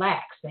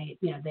lax. They've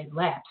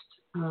lapsed.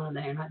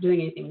 They're not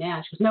doing anything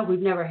now. She goes, no,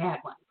 we've never had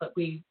one, but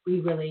we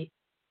need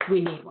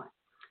one.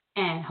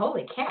 And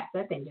holy cat,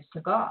 that thing just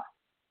took off.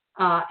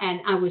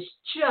 And I was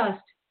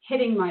just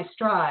hitting my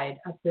stride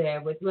up there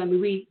with,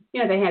 they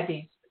had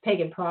these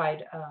pagan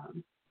pride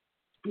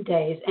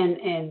days,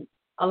 and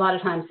a lot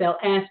of times they'll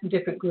ask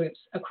different groups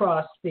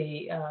across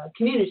the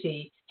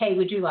community, hey,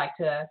 would you like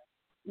to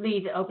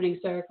lead the opening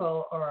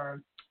circle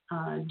or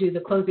do the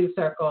closing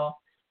circle?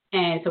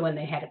 And so when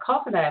they had a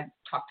call for that, I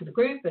talked to the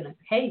group and I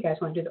said, hey, you guys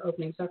want to do the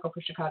opening circle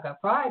for Chicago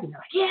Pride? And they're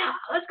like, yeah,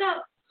 let's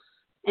go.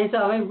 And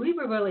so we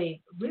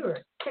were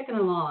ticking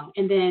along.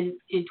 And then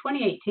in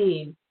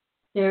 2018,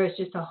 there was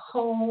just a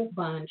whole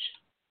bunch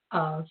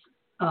of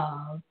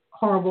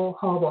horrible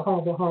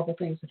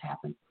things that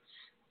happened.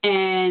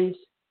 And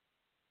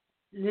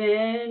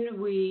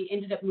then we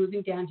ended up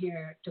moving down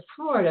here to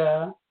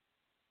Florida.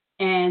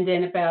 And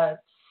then about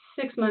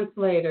 6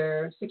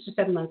 or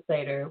 7 months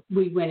later,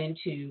 we went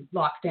into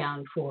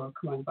lockdown for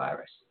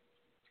coronavirus.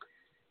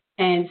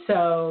 And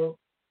so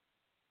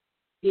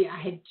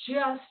I had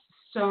just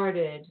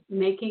started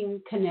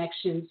making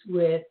connections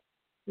with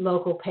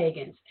local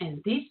pagans.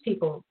 And these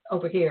people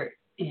over here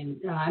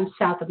I'm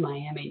south of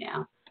Miami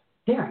now.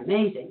 They're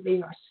amazing.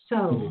 They are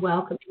so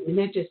welcoming. And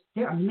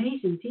they're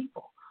amazing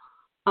people.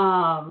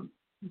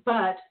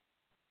 But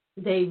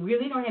they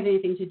really don't have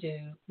anything to do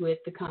with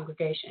the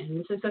congregation.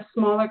 This is a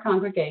smaller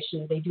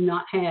congregation. They do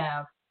not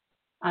have,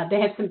 they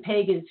have some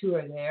pagans who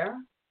are there,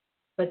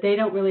 but they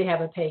don't really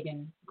have a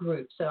pagan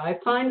group. So I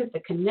find that the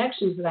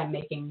connections that I'm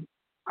making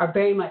are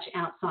very much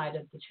outside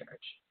of the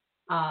church.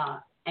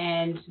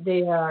 And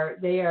they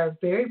are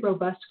very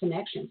robust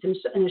connections.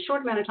 In a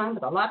short amount of time,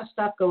 with a lot of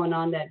stuff going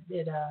on a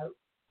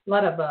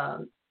lot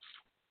of,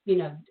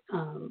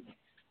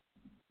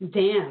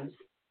 dams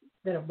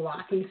that are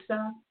blocking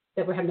stuff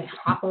that we're having to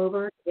hop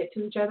over to get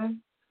to each other.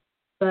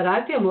 But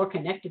I feel more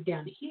connected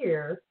down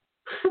here.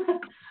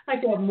 I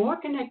feel more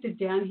connected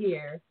down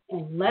here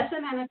in less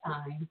amount of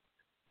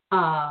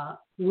time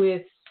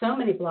with so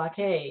many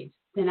blockades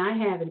than I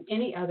have in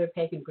any other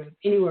pagan group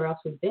anywhere else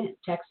we've been.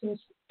 Texas,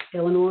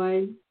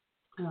 Illinois,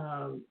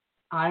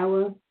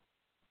 Iowa.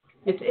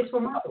 It's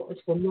remarkable.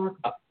 It's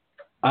remarkable.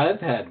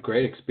 I've had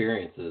great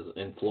experiences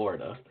in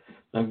Florida.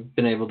 I've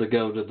been able to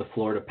go to the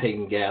Florida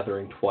Pagan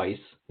Gathering twice,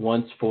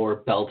 once for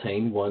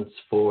Beltane, once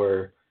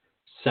for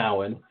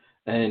Samhain,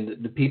 and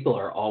the people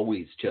are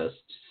always just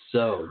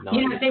so nice.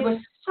 You know, they were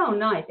so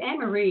nice. Anne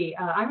Marie,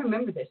 I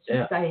remember this.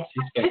 Yeah, I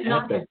could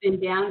not have been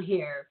down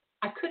here.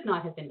 I could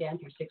not have been down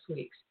here 6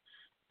 weeks.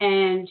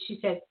 And she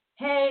said,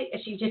 hey,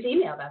 she just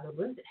emailed out of the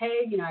blue.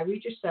 Hey, you know, I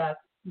read your stuff.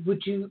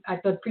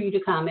 I'd love for you to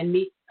come and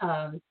meet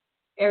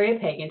area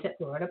pagans at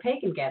Florida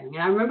Pagan Gathering.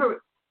 And I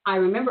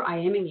remember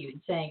IMing you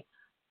and saying,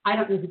 I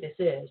don't know who this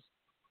is.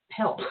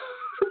 Help.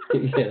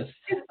 Yes.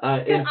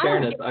 In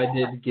fairness, I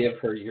did give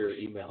her your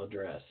email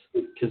address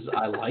because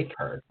I like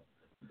her.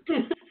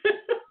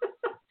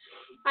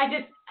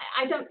 I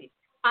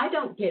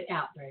don't get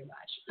out very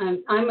much.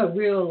 I'm a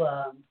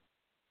real,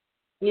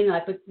 you know,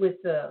 like with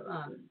the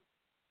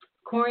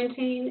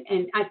quarantine,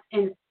 and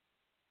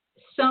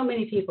so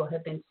many people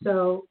have been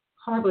so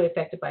horribly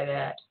affected by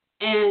that,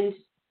 and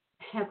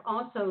have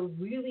also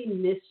really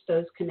missed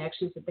those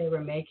connections that they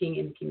were making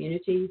in the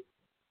community.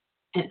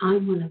 And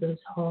I'm one of those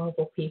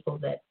horrible people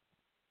that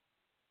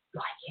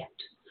like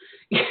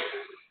it.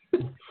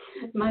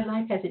 My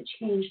life hasn't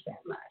changed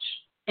that much.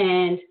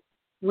 And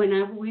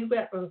when we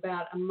were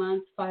about a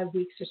month, 5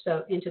 weeks or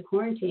so into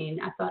quarantine,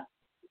 I thought,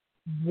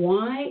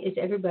 why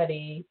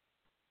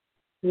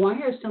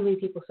are so many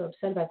people so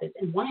upset about this?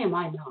 And why am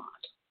I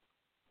not?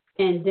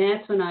 And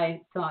that's when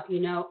I thought,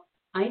 you know,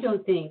 I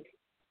think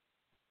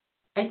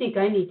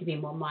I need to be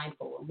more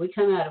mindful. When we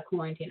come out of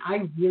quarantine,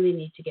 I really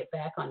need to get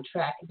back on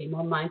track and be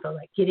more mindful,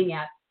 like getting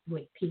out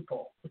with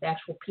people, with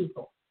actual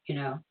people, you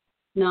know,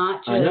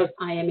 not just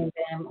IMing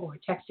them or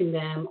texting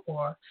them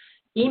or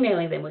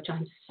emailing them, which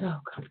I'm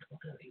so comfortable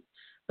doing,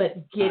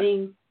 but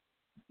getting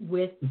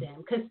with them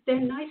because they're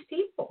nice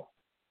people.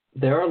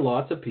 There are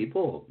lots of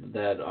people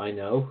that I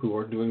know who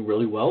are doing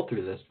really well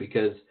through this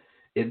because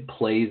it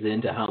plays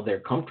into how they're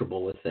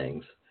comfortable with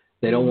things.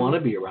 They don't want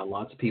to be around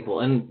lots of people,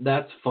 and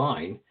that's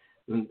fine.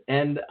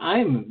 And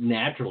I'm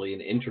naturally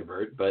an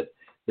introvert, but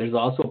there's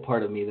also a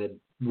part of me that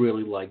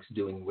really likes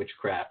doing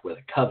witchcraft with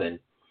a coven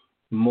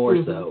more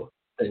so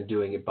than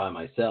doing it by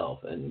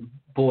myself. And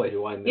boy,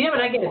 do I miss You know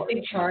what I get a part.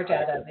 big charge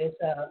out of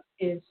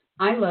is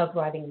I love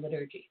writing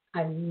liturgy.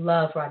 I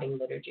love writing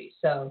liturgy.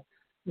 So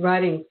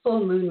writing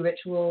full moon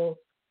rituals,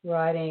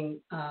 writing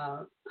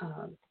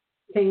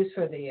things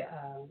for the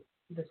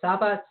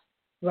Sabbats,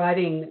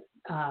 writing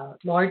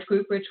large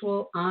group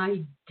ritual.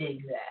 I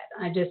dig that.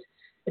 I just,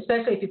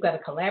 especially if you've got a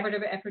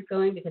collaborative effort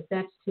going, because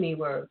that's to me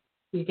where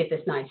you get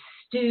this nice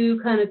stew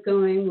kind of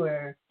going,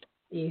 where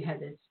you have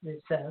this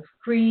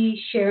free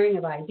sharing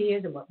of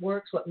ideas and what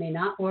works, what may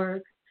not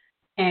work.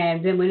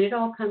 And then when it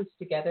all comes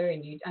together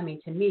and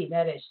to me,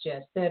 that is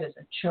a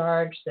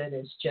charge that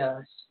is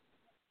just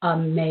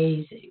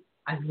amazing.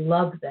 I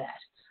love that.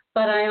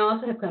 But I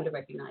also have come to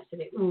recognize that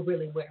it will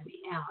really wear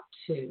me out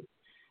too.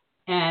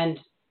 And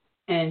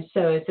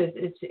so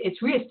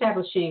it's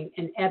reestablishing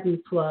an ebb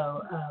and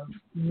flow of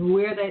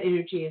where that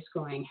energy is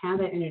going, how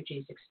that energy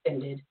is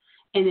expended,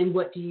 and then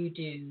what do you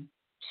do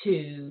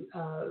to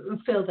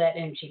fill that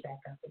energy back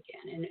up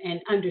again,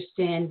 and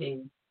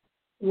understanding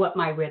what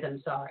my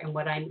rhythms are and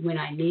when I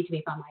need to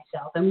be by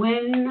myself, and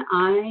when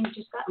I'm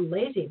just gotten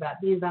lazy about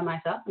being by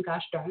myself, and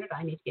gosh darn it,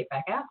 I need to get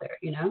back out there,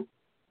 you know.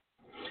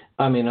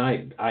 I mean,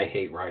 I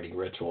hate writing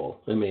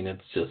ritual. I mean,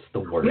 it's just the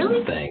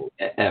worst thing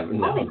ever.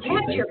 No,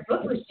 your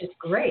book was just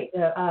great.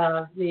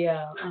 The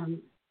wheel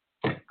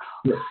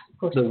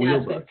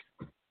book.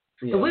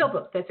 The wheel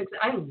book.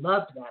 I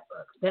loved that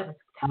book. That was.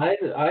 I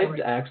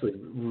actually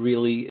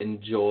really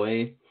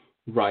enjoy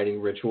writing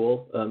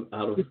ritual.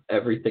 Out of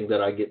everything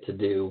that I get to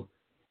do,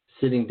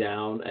 sitting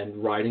down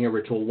and writing a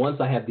ritual. Once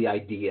I have the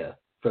idea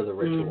for the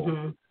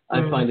ritual,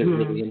 I find it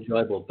really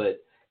enjoyable.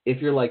 But if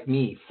you're like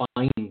me,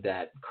 finding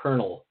that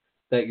kernel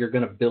that you're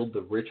going to build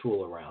the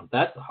ritual around,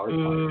 that's the hard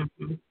part.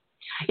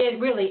 It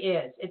really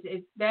is.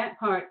 It's that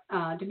part,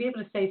 to be able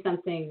to say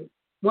something,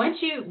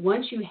 once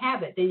you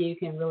have it, then you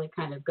can really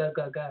kind of go.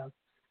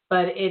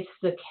 But it's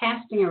the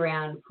casting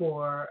around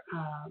for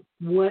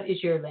what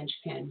is your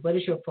linchpin? What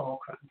is your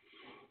fulcrum?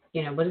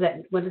 You know, what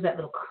is that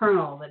little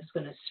kernel that is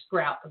going to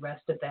sprout the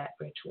rest of that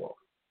ritual?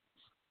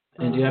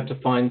 And you have to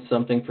find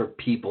something for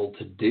people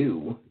to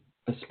do,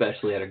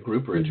 especially at a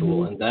group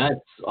ritual, and that's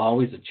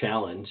always a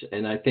challenge.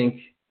 And I think,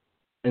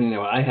 and you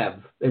know, I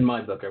have, in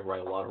my book, I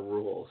write a lot of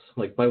rules.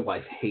 Like, my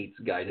wife hates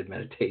guided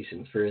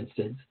meditations, for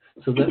instance,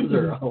 so those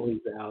are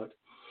always out.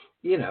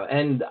 You know,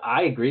 and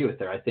I agree with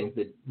her. I think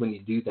that when you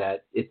do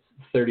that, it's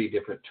 30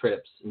 different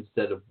trips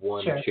instead of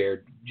one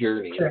shared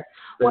journey. Sure.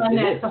 Well, and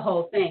that's the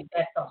whole thing.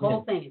 That's the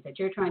whole thing, is that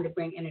you're trying to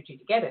bring energy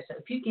together. So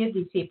if you give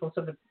these people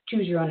sort of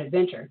choose your own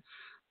adventure,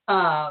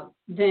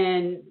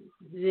 then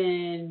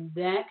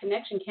that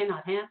connection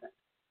cannot happen.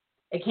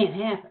 It can't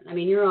happen. I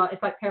mean,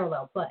 it's like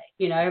parallel play.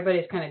 You know,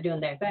 everybody's kind of doing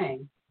their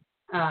thing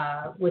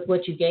with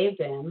what you gave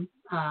them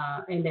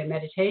in their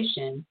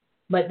meditation,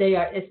 but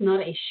it's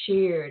not a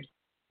shared.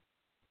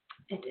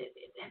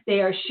 They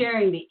are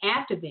sharing the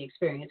act of the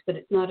experience, but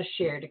it's not a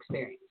shared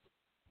experience.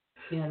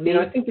 You know what I mean? You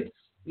know, I think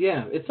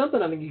it's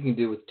something I think you can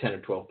do with 10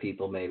 or 12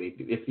 people maybe.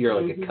 If you're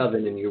like a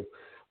coven and you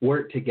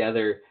work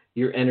together,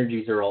 your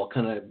energies are all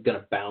kind of going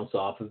to bounce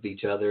off of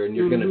each other, and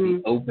you're going to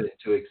be open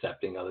to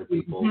accepting other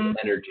people's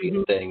energy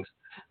and things.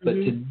 But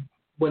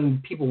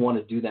when people want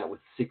to do that with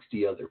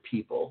 60 other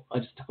people, I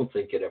just don't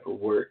think it ever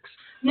works.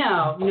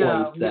 No.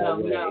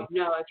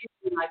 If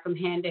you like from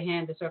hand to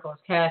hand, the circle is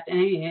cast, and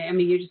I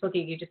mean, you're just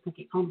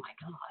thinking, oh my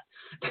God.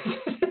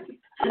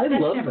 I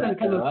love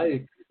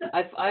that.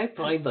 I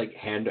find like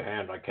hand to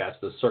hand, I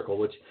cast the circle,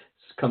 which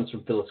comes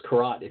from Phyllis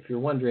Carrot. If you're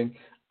wondering,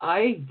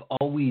 I've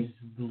always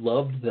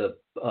loved the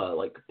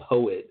like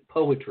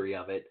poetry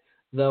of it,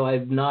 though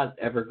I'm not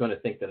ever going to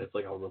think that it's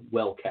like a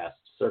well cast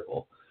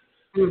circle.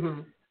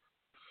 Mm-hmm.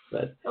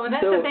 But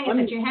that's the thing is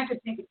that you have to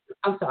think.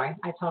 I'm sorry,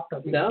 I talked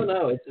over you.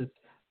 No, it's just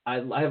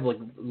I have like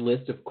a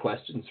list of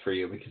questions for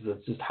you because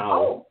that's just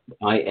how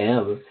I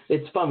am.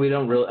 It's fun.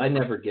 I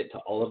never get to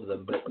all of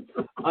them, but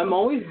I've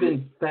always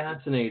been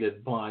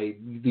fascinated by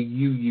the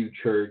UU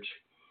Church,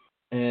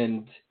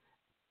 and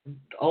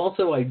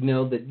also I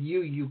know that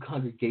UU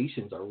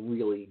congregations are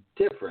really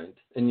different,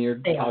 and you're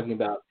talking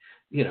about,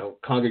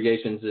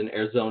 congregations in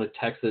Arizona,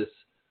 Texas,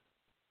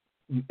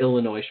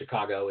 Illinois,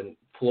 Chicago, and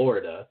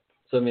Florida.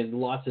 So, I mean,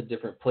 lots of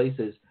different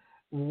places.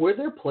 Were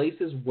there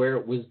places where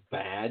it was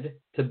bad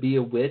to be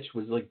a witch?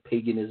 Was like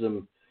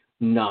paganism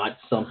not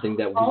something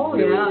that was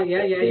really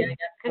yeah.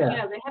 Because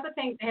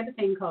they have a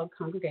thing called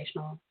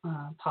congregational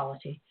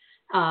polity.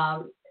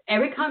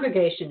 Every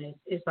congregation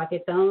is like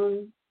its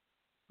own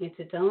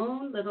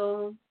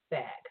little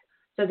bag.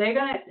 So they're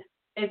gonna,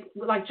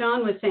 like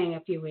John was saying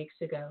a few weeks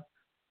ago,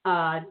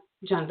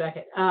 John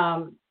Beckett,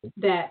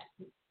 that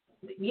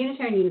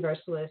Unitarian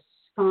Universalists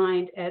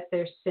find at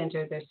their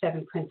center their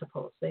 7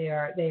 principles. They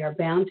are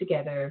bound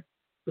together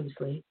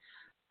loosely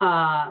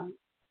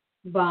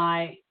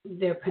by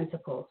their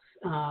principles.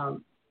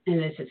 And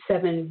it's at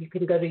 7. You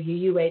can go to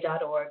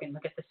uua.org and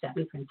look at the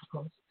 7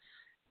 principles.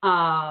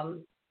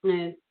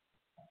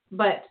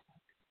 But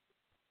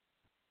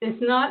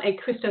it's not a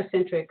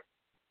Christocentric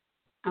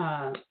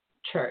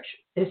church.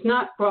 It's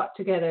not brought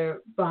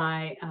together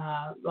by,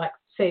 like,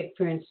 say,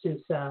 for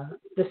instance, the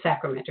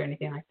sacrament or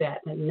anything like that.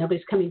 And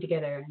nobody's coming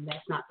together, and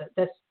that's not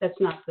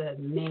the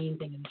main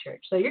thing in the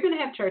church. So you're going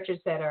to have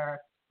churches that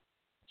are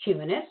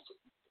humanist.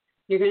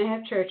 You're going to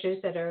have churches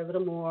that are a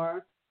little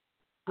more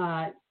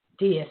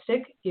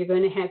deistic. You're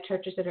going to have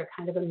churches that are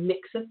kind of a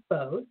mix of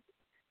both.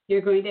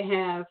 You're going to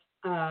have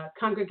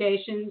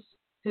congregations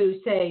who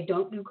say,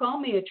 "Don't you call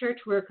me a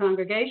church, we're a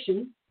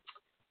congregation."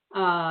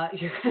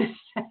 You're going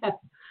to have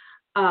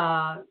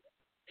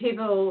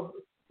people,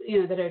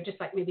 that are just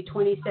like maybe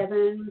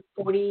 27,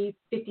 40,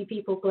 50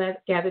 people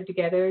gathered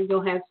together.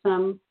 You'll have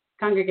some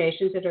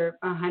congregations that are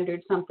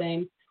 100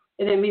 something.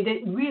 And I mean,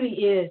 it really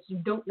is, you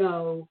don't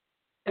know.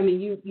 I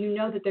mean, you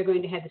know that they're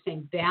going to have the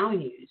same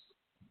values.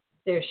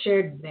 They're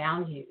shared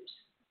values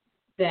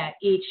that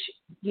each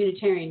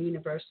Unitarian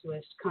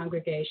Universalist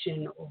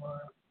congregation or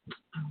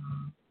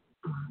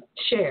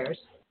shares.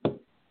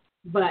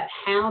 But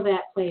how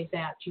that plays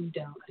out, you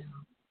don't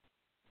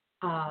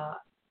know.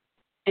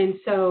 And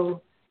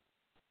so,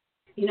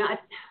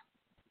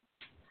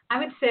 I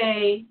would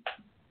say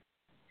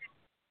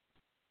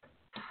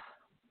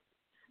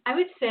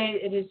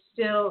it is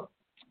still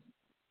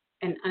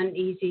an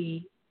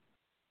uneasy.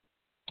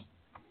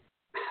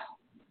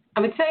 I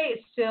would say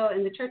it's still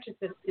in the churches,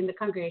 in the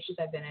congregations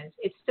I've been in,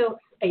 it's still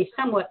a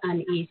somewhat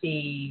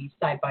uneasy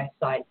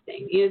side-by-side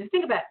thing. The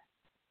thing about,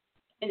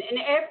 and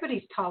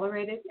everybody's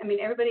tolerated. I mean,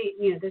 everybody,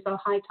 there's a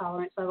high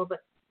tolerance level, but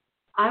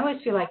I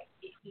always feel like,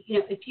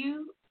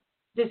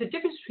 there's a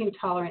difference between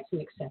tolerance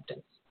and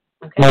acceptance.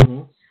 Okay?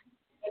 Mm-hmm.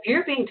 If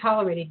you're being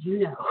tolerated, you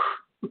know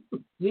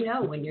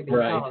when you're being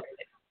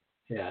tolerated.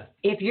 Yeah.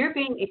 If you're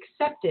being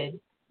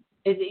accepted,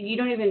 you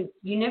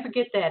never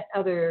get that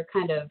other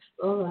kind of,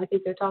 oh, I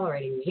think they're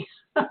tolerating me.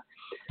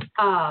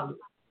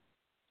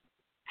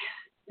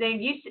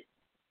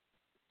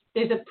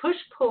 There's a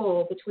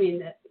push-pull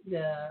between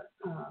the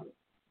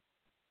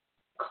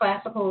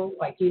classical,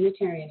 like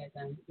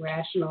Unitarianism,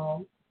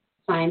 rational,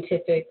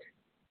 scientific,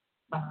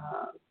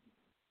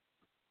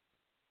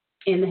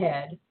 in the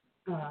head,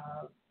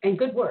 and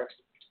good works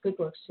too.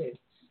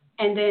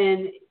 And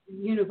then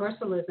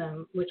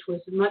Universalism, which was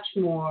much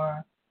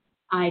more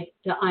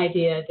the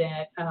idea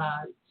that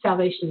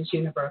salvation is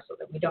universal,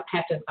 that we don't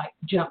have to like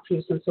jump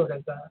through some sort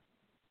of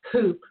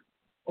hoop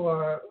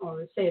or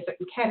say a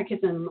certain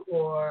catechism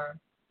or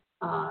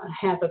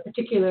have a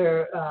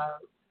particular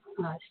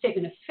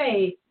statement of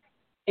faith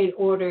in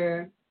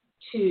order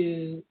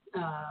to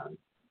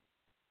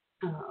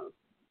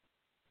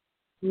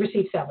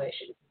receive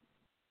salvation.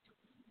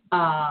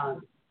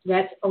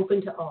 That's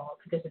open to all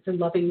because it's a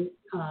loving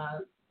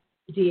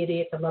deity,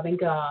 it's a loving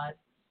God.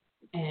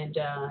 And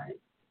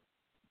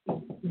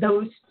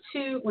those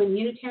two, when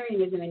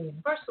Unitarianism and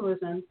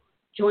Universalism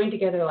joined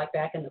together like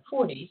back in the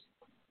 40s,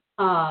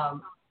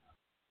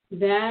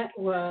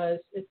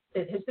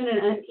 it has been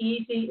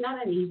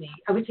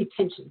I would say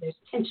tension. There's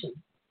tension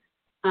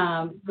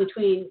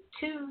between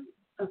two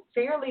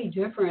fairly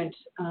different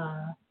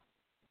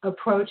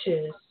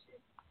approaches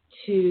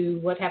to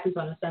what happens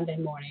on a Sunday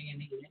morning in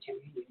the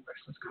Unitarian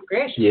Universalist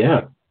congregation.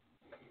 Yeah.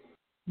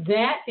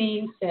 That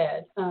being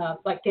said,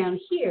 like down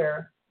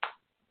here,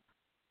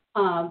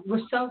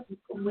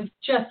 we've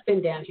just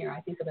been down here,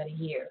 I think, about a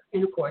year,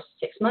 and of course,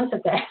 6 months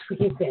of that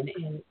we've been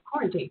in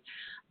quarantine.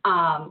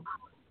 I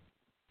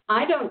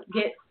don't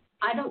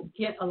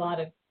get a lot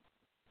of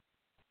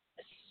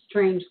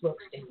strange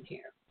looks down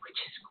here, which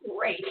is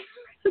great.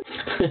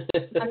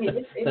 I mean,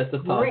 it's That's a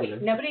great.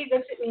 positive. Nobody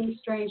looks at me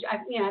strange.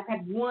 I've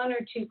had one or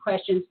two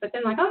questions, but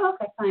then like, oh,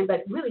 okay, fine.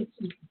 But really,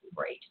 it's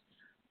great.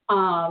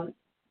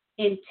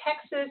 In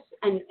Texas,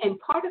 and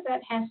part of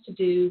that has to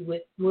do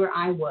with where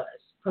I was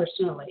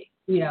personally.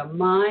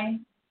 My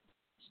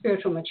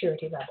spiritual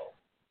maturity level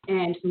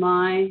and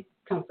my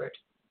comfort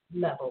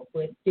level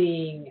with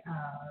being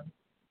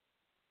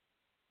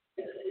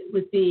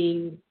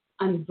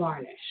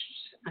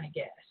unvarnished, I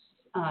guess.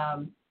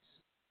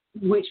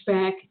 Which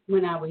back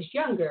when I was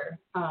younger,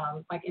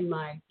 like in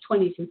my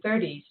 20s and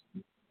 30s,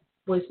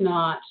 I was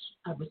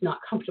not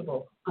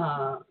comfortable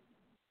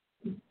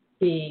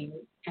being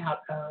out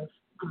of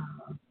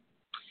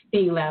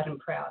being loud and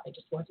proud. I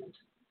just wasn't.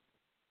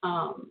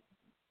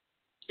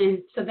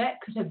 And so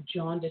that could have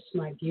jaundiced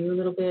my view a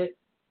little bit.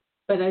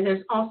 But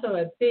there's also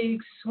a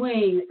big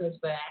swing that goes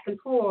back and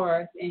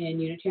forth in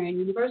Unitarian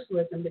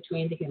Universalism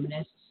between the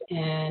humanists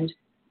and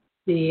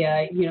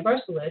the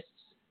Universalists,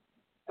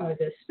 or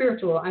the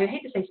spiritual. I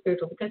hate to say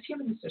spiritual because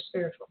humanists are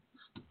spiritual.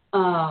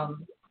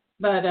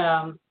 But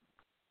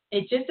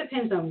it just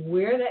depends on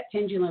where that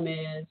pendulum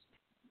is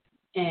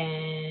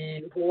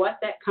and what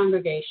that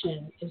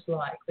congregation is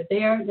like. But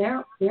they're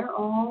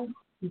all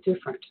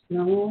different.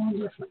 They're all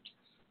different.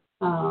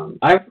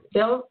 I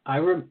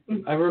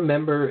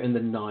remember in the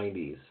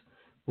 90s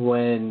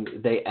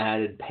when they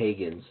added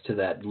pagans to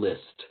that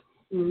list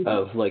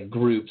of like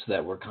groups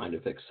that were kind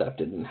of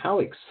accepted, and how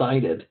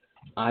excited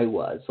I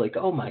was. Like,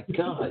 oh my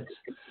God,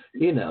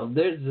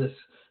 there's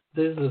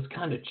this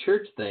kind of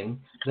church thing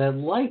that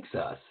likes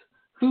us.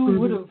 Who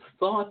would have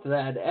thought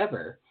that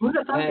ever? Would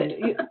have thought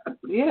it.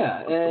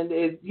 Yeah, and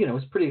it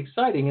was pretty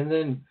exciting. And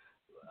then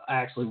I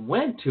actually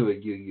went to a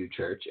UU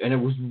church, and it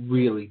was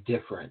really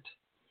different.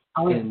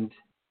 Oh, yeah. And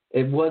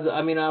it was,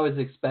 I was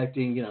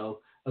expecting,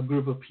 a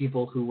group of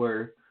people who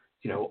were,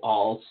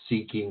 all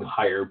seeking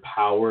higher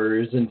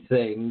powers and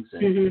things.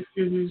 And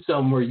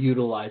some were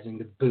utilizing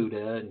the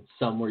Buddha, and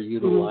some were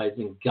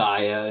utilizing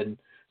Gaia, and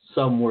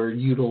some were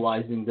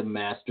utilizing the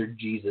Master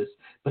Jesus.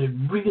 But it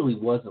really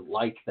wasn't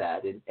like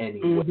that in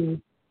any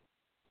way.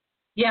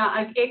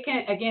 Yeah,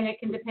 it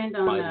can depend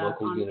on my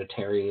local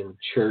Unitarian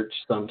church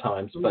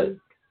sometimes, but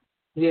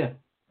yeah.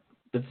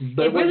 But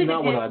it was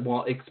not what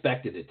I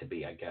expected it to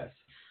be, I guess.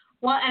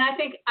 Well, and I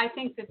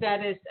think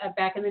that is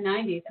back in the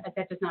 90s.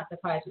 That does not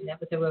surprise me. That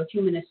was a real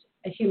humanist.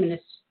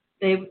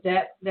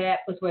 That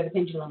was where the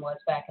pendulum was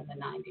back in the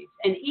 90s.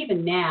 And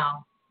even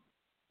now,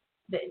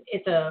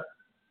 it's a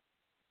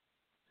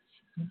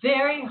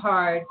very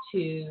hard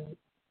to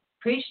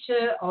preach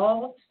to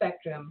all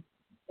spectrum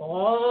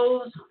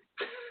all the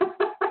time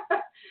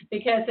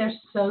because they're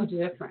so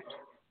different.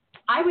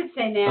 I would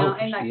say now,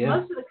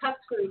 most of the cup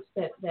groups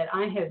that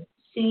I have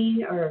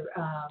seen or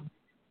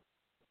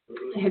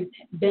have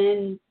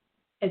been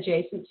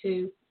adjacent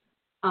to,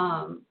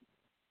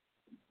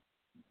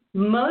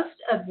 most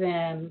of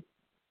them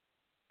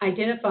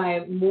identify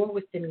more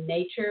with the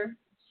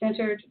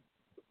nature-centered,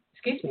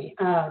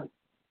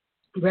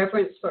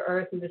 reverence for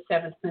Earth and the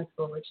seventh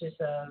principle, which is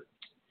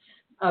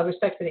a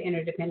respect for the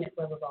interdependent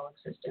love of all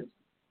existence.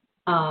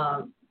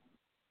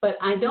 But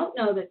I don't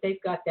know that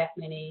they've got that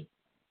many.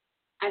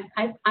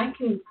 I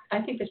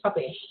think there's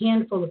probably a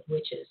handful of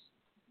witches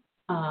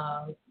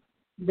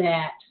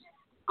that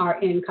are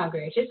in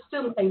congregation. It's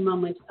still a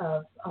moment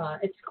of,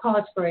 it's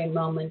cause for a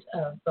moment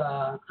of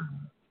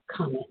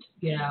comment,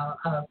 yeah.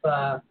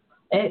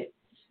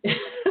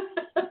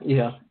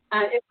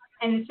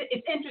 And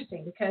it's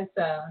interesting because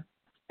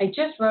I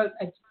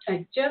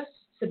just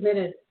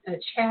submitted a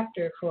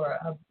chapter for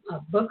a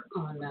book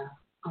on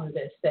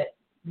this that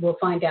we'll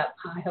find out,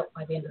 I hope,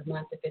 by the end of the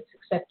month if it's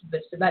accepted.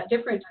 But it's about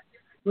different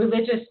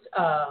religious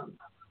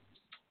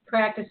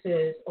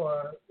practices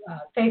or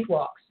faith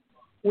walks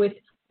with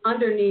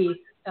underneath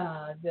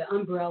the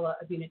umbrella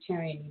of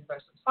Unitarian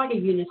Universalist, like a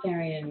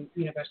Unitarian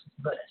Universalist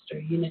Buddhist or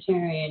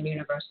Unitarian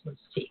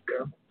Universalist Sikh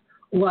or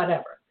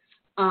whatever.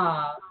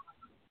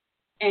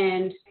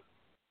 And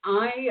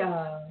I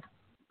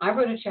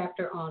wrote a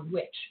chapter on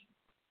witch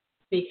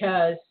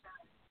because,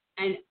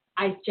 and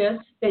I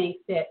just think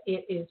that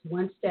it is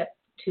one step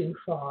too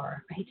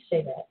far. I hate to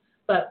say that,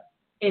 but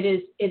it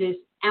is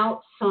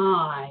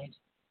outside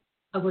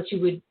of what you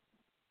would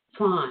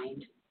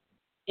find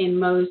in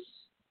most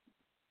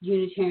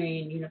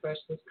Unitarian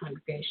Universalist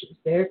congregations.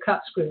 Their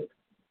CUPS group,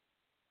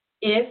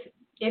 if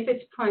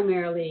it's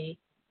primarily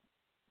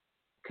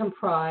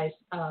comprised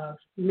of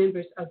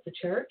members of the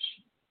church,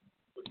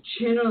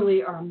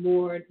 generally are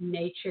more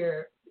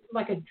nature,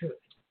 like a druid,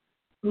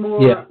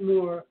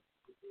 more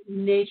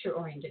nature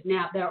oriented.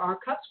 Now there are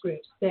CUPS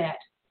groups that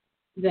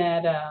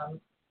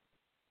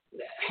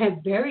have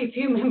very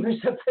few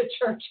members of the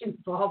church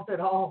involved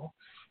at all.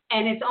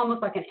 And it's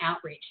almost like an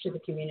outreach to the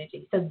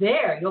community. So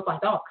there you'll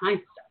find all kinds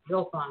of stuff.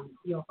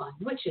 You'll find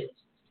witches.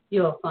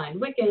 You'll find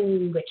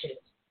Wiccan witches.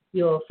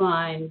 You'll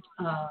find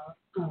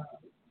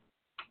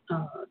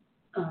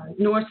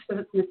Norse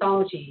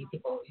mythology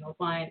people. You'll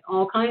find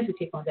all kinds of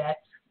people that.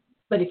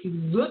 But if you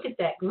look at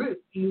that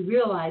group, you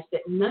realize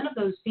that none of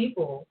those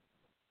people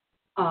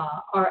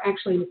are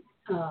actually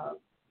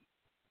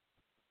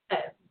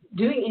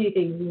doing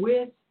anything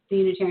with the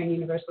Unitarian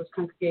Universalist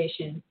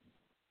congregation,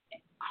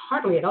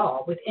 hardly at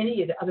all, with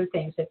any of the other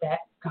things that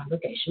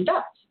congregation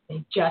does.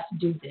 They just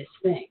do this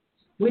thing,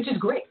 which is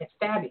great. It's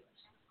fabulous.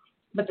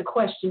 But the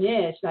question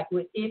is, like,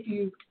 if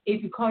you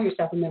call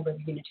yourself a member of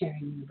the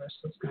Unitarian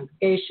Universalist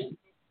congregation,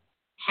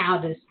 how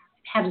does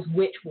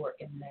which work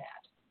in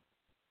that?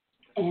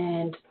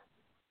 And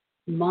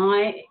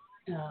my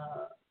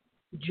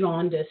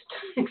jaundiced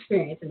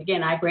experience, and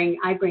again, I bring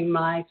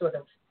my sort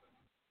of,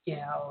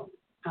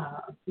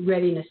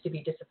 readiness to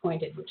be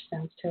disappointed, which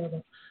sounds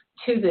terrible,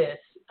 to this.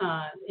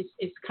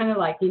 It's kind of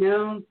like,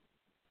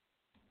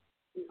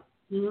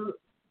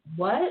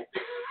 what?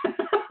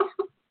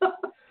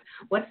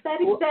 What's that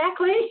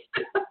exactly?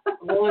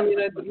 Well, I mean,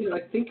 I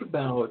think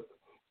about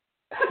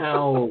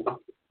how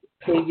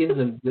pagans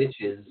and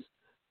witches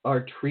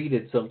are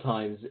treated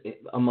sometimes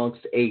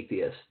amongst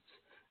atheists.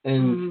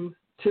 And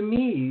to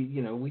me,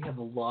 we have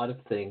a lot of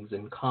things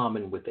in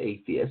common with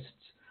atheists.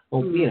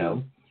 Well,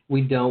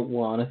 we don't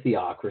want a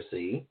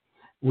theocracy.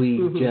 We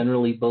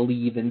generally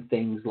believe in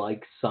things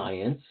like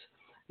science.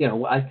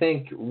 I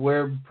think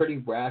we're pretty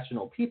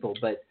rational people,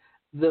 but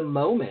the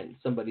moment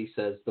somebody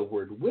says the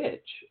word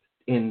witch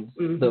in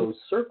those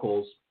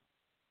circles,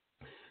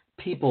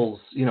 people's,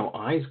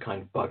 eyes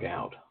kind of bug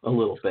out a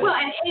little bit. Well,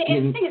 and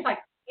the thing is, like,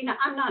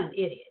 I'm not an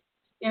idiot.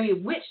 I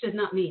mean, witch does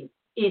not mean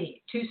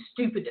idiot. Too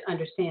stupid to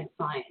understand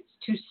science.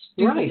 Too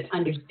stupid to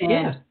understand.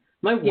 Yeah.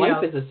 My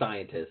wife is a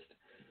scientist.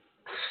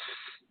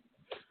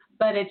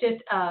 But it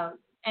just,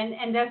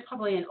 and that's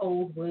probably an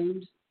old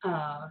wound.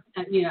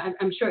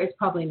 I'm sure it's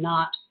probably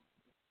not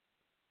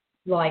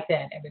like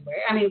that everywhere.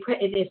 I mean,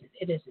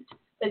 it isn't.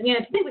 But,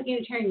 the thing with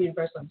Unitarian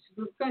Universalists,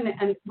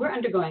 we're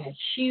undergoing a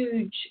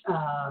huge,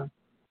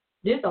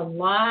 there's a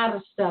lot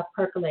of stuff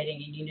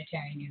percolating in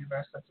Unitarian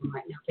Universalism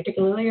right now,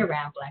 particularly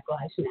around Black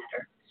Lives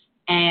Matter.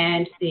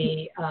 And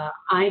the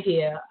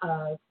idea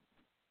of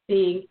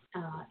being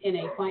in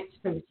a white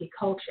supremacy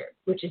culture,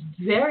 which is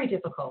very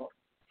difficult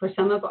for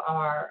some of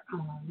our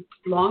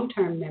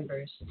long-term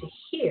members to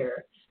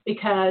hear,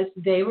 because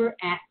they were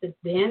at the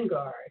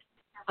vanguard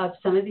of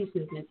some of these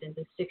movements in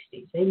the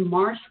 60s. They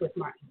marched with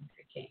Martin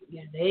Luther King.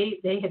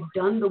 They have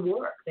done the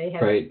work. They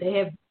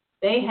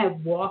have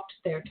walked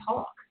their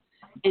talk.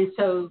 And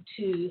so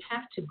to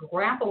have to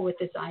grapple with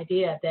this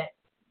idea that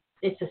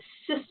it's a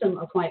system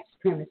of white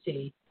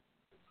supremacy,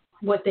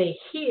 what they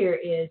hear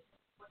is,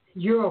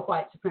 you're a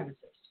white supremacist.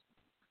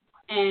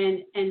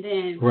 And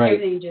then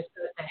everything just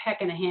goes to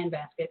heck in a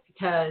handbasket,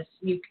 because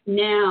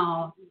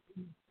now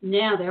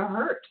they're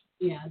hurt.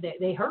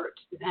 They hurt,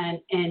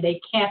 and they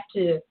have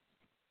to.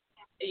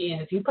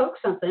 If you poke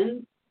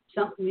something,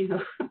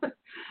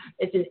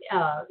 it's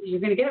you're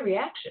going to get a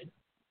reaction,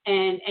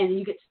 and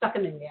you get stuck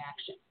in the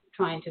reaction,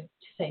 trying to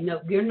say,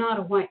 no, you're not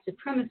a white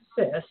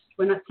supremacist.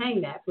 We're not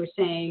saying that. We're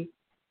saying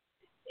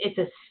it's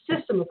a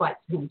system of white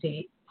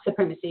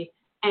supremacy,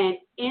 and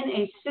in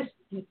a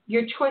system,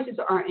 your choices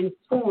are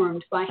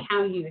informed by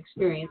how you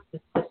experience the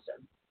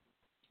system.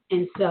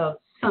 And so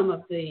some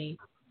of the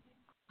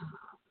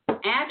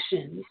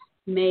actions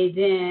may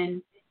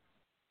then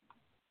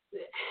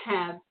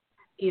have,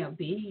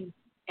 be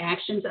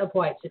actions of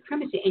white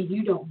supremacy, and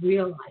you don't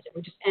realize it.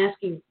 We're just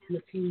asking,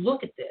 if you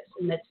look at this,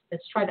 and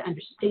let's try to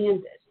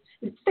understand this.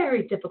 It's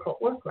very difficult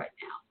work right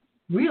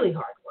now, really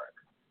hard work,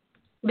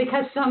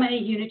 because so many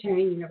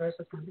Unitarian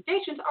Universalist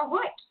congregations are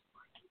white.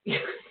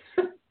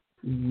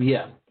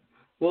 Yeah.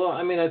 Well,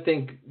 I mean, I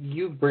think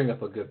you bring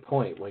up a good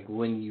point. Like,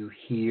 when you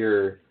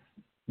hear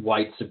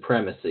white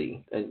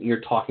supremacy and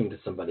you're talking to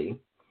somebody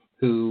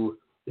who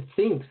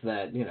thinks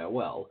that,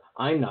 well,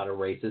 I'm not a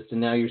racist, and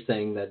now you're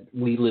saying that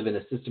we live in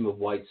a system of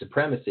white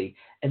supremacy,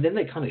 and then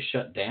they kind of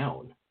shut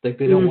down. Like,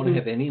 they don't want to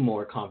have any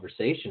more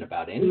conversation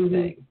about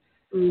anything.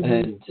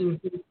 And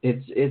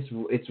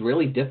it's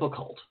really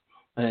difficult.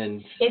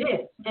 And it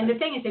is. And the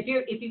thing is, if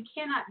you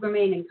cannot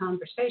remain in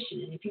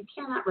conversation, and if you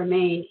cannot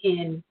remain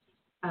in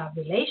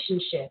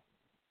relationship,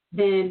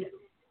 then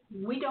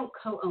we don't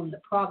co-own the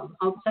problem.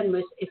 All of a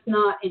sudden, it's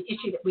not an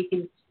issue that we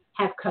can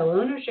have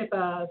co-ownership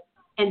of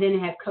and then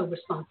have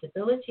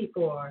co-responsibility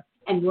for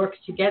and work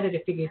together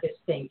to figure this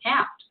thing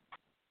out.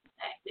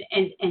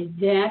 And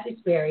that is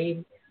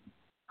very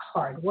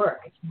hard work.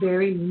 It's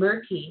very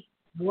murky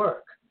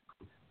work,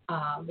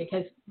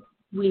 because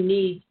we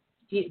need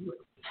to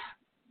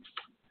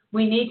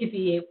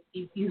be,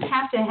 you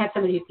have to have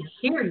somebody who can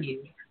hear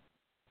you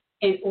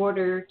in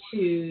order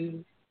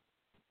to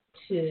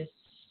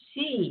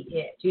see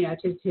it,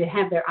 to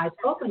have their eyes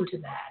open to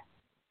that,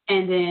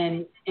 and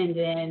then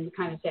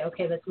kind of say,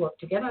 okay, let's work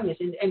together on this.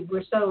 And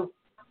we're so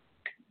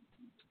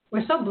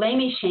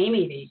blamey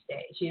shamey these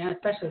days,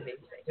 especially these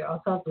days. We're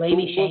also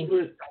blamey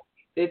shamey.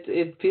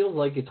 it feels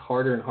like it's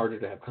harder and harder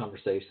to have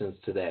conversations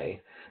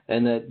today,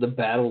 and that the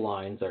battle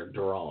lines are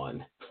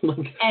drawn like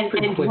and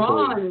quickly.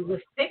 drawn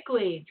with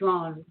thickly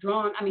drawn.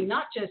 I mean,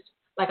 not just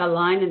like a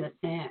line in the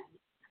sand.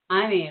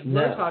 I mean,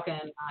 we're talking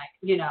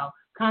like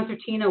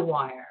concertina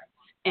wire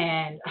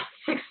and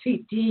 6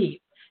 feet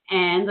deep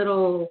and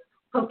little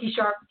pokey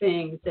sharp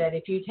things that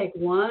if you take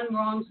one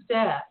wrong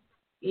step,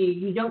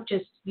 you don't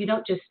just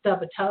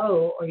stub a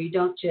toe, or you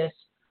don't just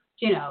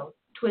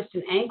twist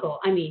an ankle.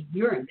 I mean,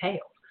 you're impaled.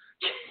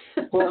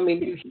 Well, I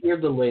mean, you hear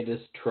the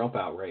latest Trump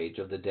outrage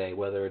of the day,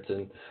 whether it's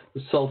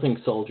insulting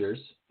soldiers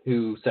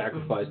who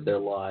sacrificed their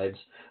lives,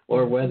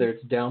 or whether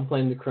it's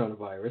downplaying the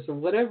coronavirus, or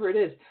whatever it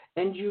is,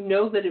 and you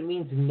know that it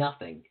means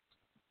nothing,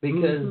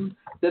 because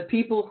the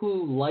people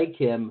who like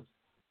him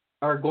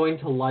are going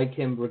to like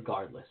him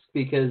regardless,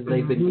 because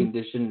they've been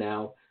conditioned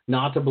now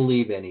not to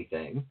believe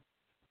anything.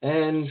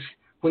 And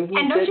when he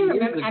don't you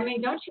remember?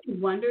 Don't you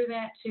wonder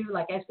that too?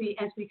 Like as we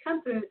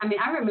come through. I mean,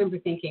 I remember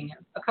thinking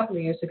a couple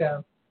of years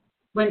ago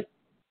when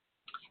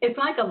it's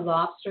like a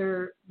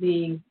lobster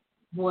being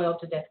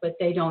boiled to death, but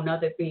they don't know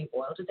they're being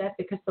boiled to death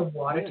because the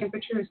water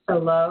temperature is so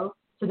low,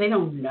 so they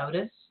don't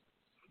notice.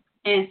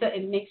 And so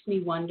it makes me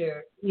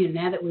wonder,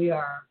 now that we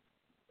are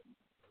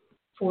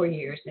 4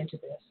 years into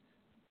this,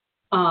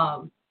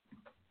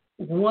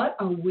 what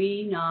are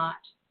we not?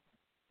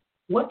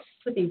 What's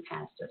slipping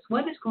past us?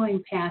 What is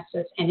going past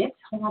us? And it's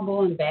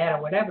horrible and bad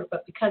or whatever,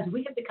 but because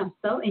we have become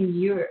so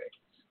inured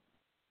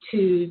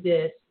to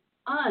this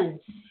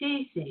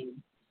unceasing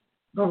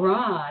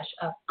barrage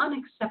of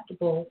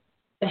unacceptable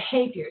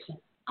behaviors and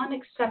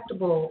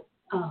unacceptable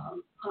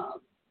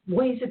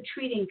ways of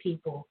treating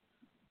people,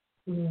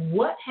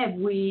 what have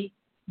we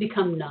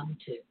become numb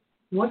to?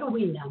 What are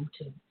we numb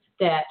to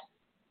that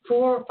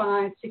 4,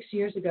 5, 6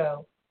 years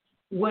ago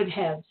would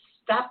have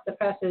stopped the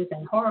presses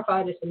and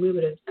horrified us, and we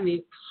would have, I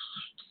mean,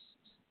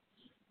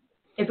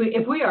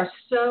 if we are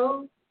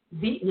so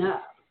beaten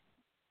up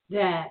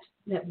that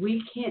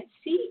we can't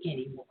see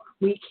anymore,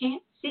 we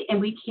can't see and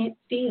we can't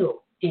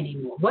feel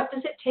anymore. What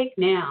does it take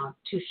now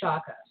to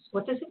shock us?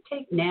 What does it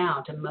take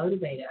now to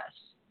motivate us?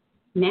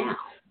 Now,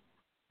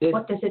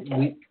 what does it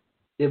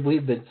take?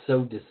 We've been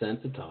so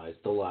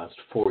desensitized the last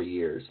 4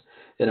 years.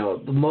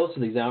 Most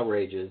of these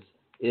outrages,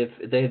 if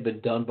they had been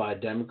done by a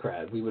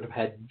Democrat, we would have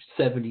had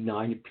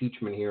 79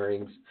 impeachment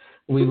hearings.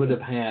 We would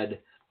have had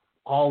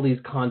all these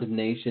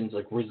condemnations,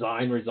 like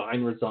resign.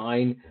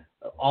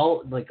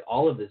 All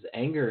of this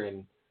anger,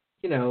 and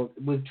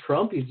with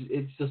Trump,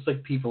 it's just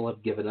like people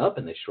have given up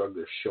and they shrug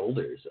their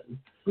shoulders. And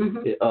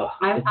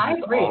I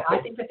agree. Awful.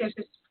 I think that there's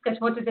just, because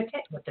what does it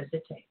take? What does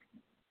it take?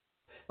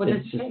 What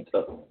does it take?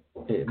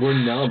 We're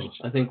numb.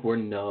 I think we're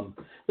numb.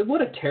 But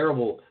what a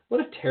terrible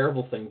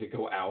thing to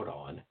go out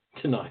on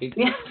tonight.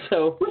 Yeah.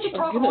 So we should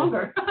talk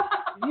longer.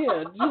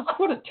 Yeah, just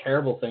what a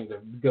terrible thing to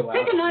go out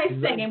on. Pick a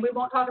nice thing, and we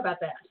won't talk about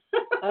that.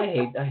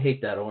 I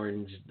hate that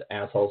orange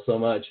asshole so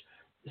much.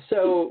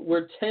 So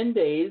we're 10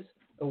 days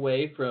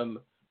away from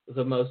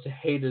the most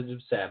hated of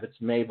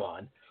Sabbats,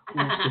 Mabon.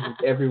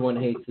 Everyone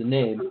hates the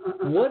name.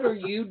 What are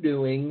you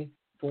doing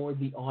for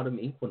the autumn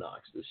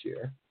equinox this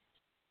year?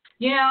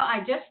 I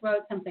just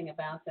wrote something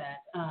about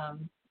that,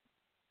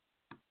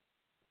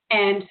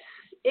 and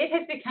it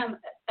has become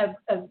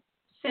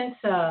since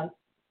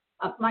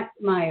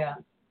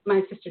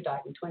my sister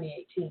died in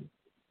 2018,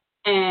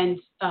 and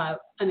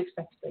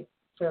unexpectedly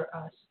for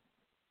us,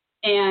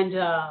 and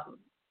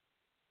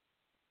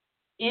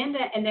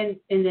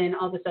then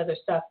all this other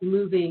stuff,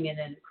 moving, and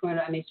then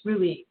Corona. I mean, it's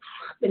really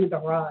been a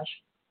barrage,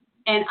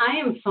 and I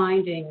am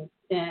finding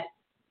that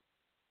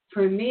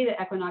for me,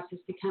 the equinox is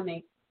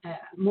becoming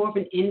more of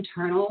an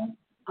internal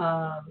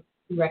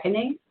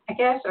reckoning, I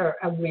guess, or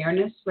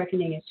awareness.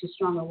 Reckoning is too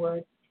strong a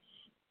word.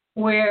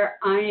 Where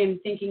I am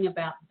thinking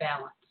about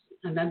balance,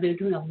 and I've been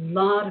doing a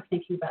lot of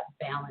thinking about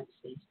balance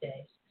these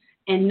days,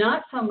 and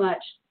not so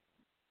much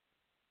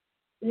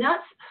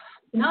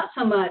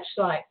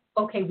like,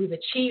 okay, we've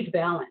achieved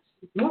balance.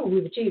 Woo,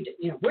 we've achieved it.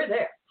 We're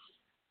there.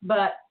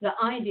 But the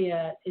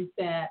idea is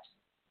that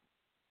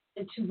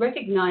to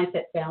recognize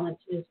that balance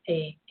is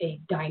a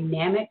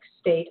dynamic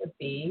state of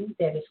being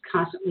that is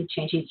constantly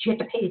changing. You have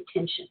to pay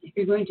attention. If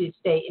you're going to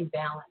stay in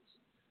balance,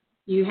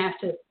 you have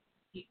to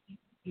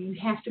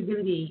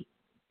really be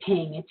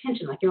paying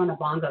attention, like you're on a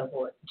bongo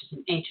board, which is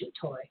an ancient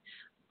toy,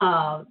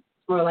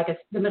 or like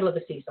the middle of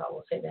a seesaw,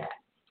 we'll say that.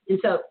 And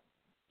so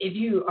if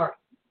you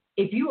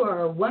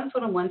are 1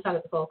 foot on one side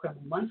of the fulcrum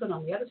and 1 foot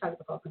on the other side of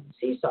the fulcrum of the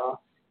seesaw,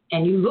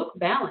 and you look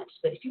balanced,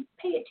 but if you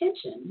pay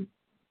attention,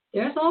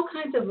 there's all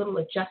kinds of little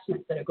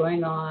adjustments that are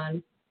going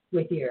on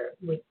with your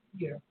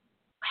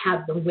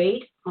how the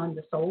weight on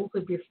the soles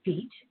of your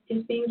feet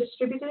is being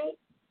distributed,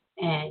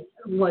 and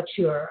what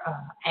your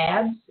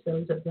abs,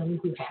 those of them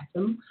who have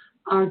them,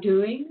 are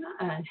doing,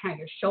 and how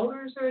your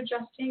shoulders are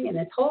adjusting. And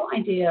this whole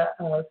idea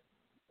of,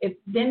 it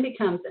then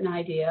becomes an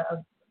idea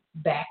of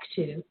back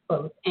to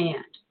both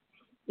and,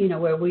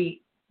 where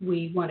we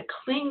want to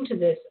cling to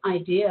this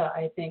idea,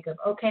 I think, of,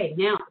 okay,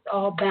 now it's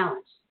all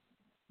balanced.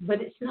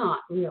 But it's not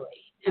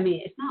really. I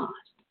mean, it's not.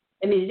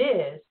 I mean, it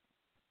is.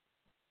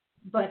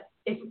 but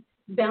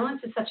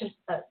balance is such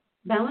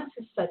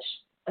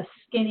a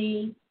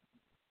skinny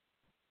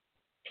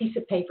piece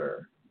of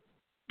paper.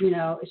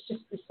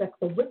 It's like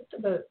the width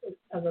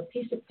of a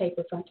piece of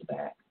paper front to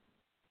back,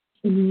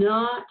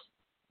 not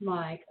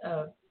like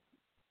a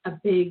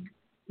big,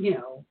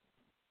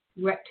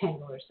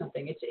 rectangle or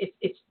something.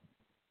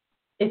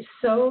 It's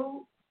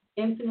so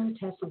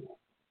infinitesimal,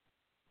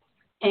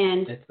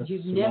 and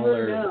you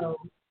never know.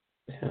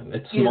 Yeah,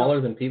 it's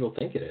smaller than people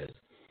think it is.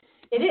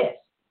 It is,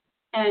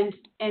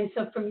 and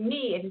so for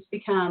me, it has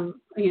become.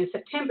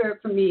 September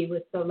for me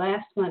was the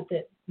last month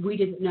that we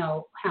didn't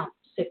know how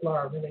sick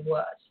Laura really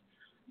was,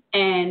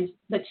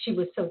 but she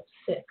was so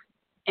sick,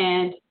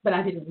 but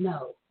I didn't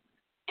know,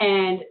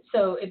 and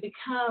so it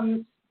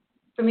becomes,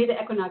 for me,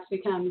 the equinox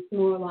becomes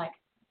more like.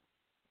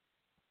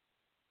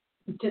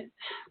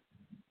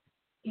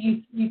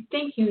 You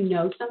think you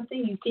know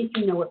something. You think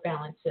you know what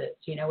balance is.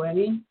 You know what I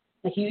mean?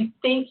 Like you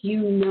think you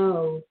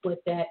know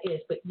what that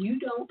is, but you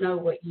don't know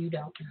what you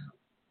don't know.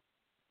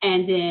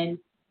 And then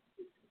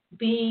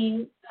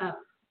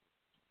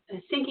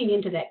sinking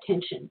into that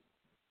tension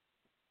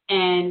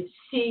and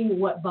seeing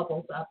what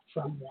bubbles up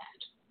from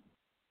that.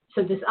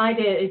 So this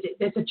idea is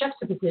there's a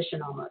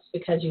juxtaposition almost,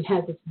 because you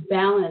have this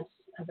balance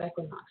of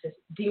equinox, this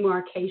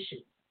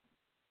demarcation.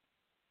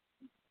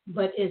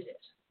 But is it?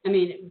 I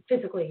mean,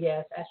 physically,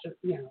 yes,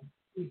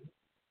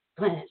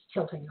 planets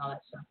tilting and all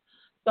that stuff.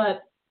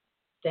 But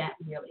that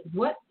really,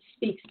 what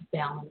speaks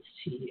balance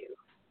to you?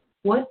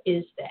 What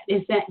is that?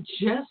 Is that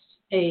just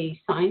a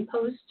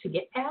signpost to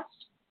get past?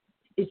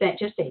 Is that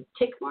just a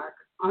tick mark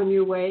on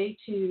your way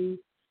to,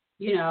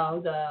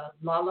 the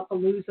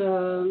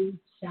Lollapalooza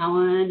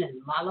Samhain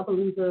and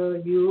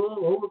Lollapalooza Yule?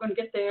 Oh, we're going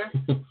to get there.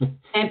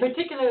 And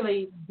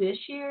particularly this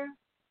year,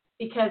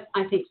 because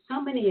I think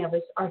so many of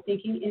us are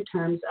thinking in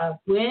terms of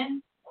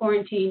when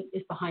quarantine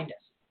is behind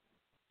us.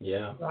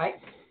 Yeah. Right?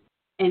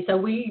 And so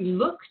we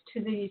look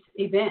to these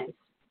events,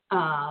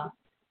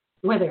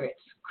 whether it's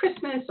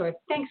Christmas or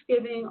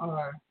Thanksgiving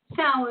or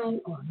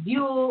Samhain or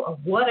Yule or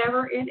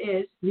whatever it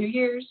is, New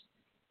Year's,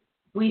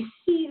 we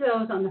see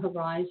those on the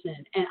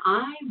horizon. And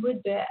I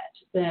would bet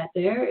that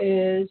there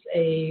is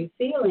a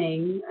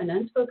feeling, an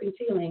unspoken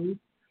feeling,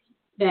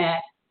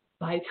 that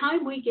by the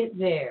time we get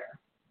there,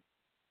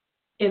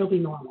 it'll be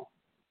normal.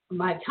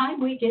 By the time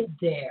we get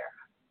there,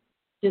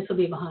 this will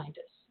be behind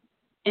us.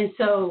 And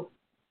so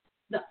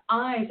the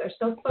eyes are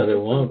so focused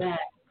on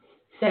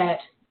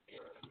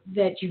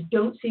that you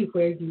don't see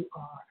where you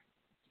are.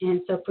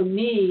 And so for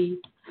me,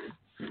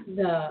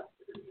 the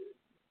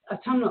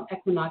autumnal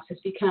equinox has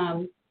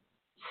become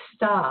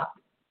stop,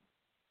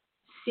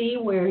 see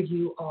where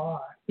you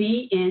are,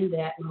 be in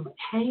that moment,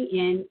 hang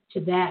in to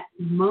that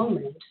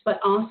moment, but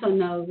also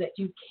know that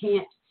you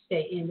can't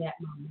stay in that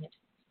moment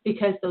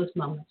because those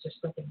moments are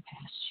slipping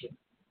past you.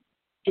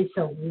 And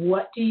so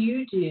what do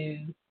you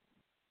do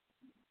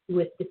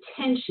with the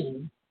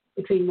tension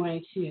between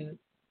wanting to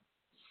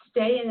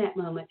stay in that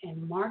moment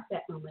and mark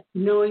that moment,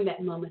 knowing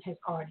that moment has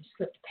already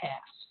slipped past?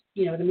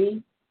 You know what I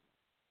mean?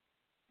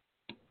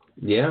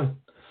 Yeah.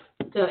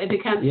 So it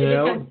becomes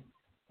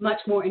much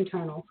more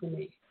internal for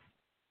me.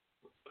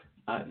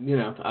 I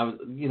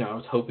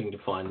was hoping to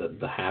find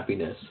the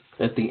happiness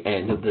at the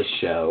end of the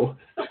show.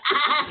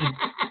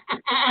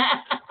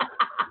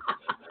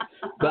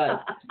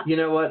 But you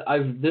know what?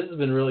 This has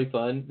been really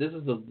fun. This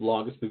is the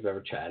longest we've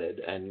ever chatted,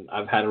 and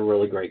I've had a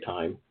really great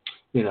time.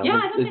 I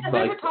don't think I've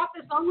ever talked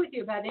this long with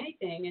you about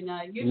anything.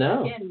 And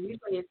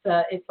usually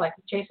it's like,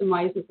 Jason,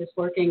 why isn't this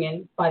working?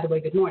 And by the way,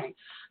 good morning.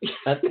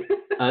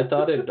 I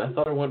thought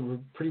it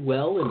went pretty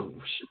well,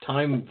 and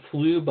time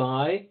flew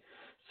by.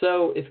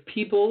 So if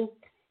people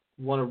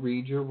want to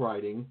read your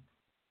writing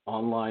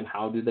online,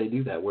 how do they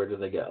do that? Where do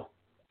they go?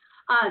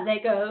 They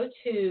go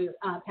to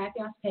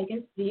Patheos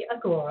Pagans, the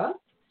Agora.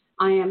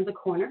 I am the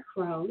Corner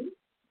Crone,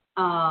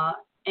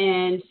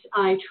 and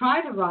I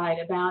try to write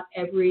about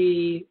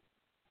every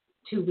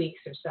 2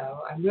 weeks or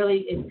so. I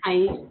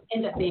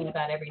end up being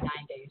about every 9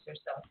 days or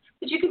so.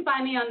 But you can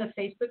find me on the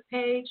Facebook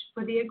page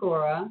for the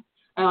Agora.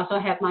 I also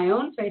have my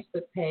own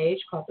Facebook page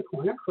called the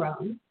Corner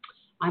Crone.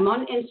 I'm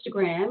on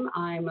Instagram.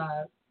 I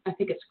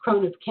think it's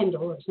Crone of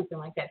Kendall or something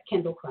like that,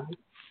 Kendall Crone.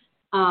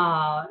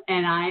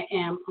 And I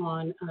am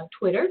on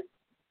Twitter.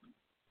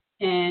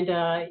 And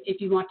if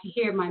you want to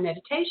hear my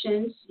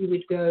meditations, you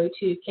would go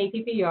to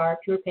KPPR,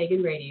 Pure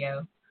Pagan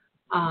Radio.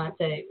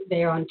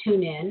 They are on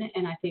TuneIn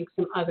and I think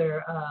some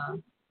other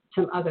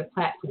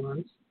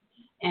platforms.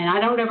 And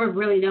I don't ever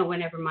really know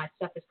whenever my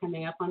stuff is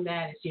coming up on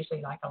that. It's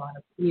usually like a lot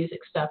of music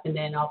stuff, and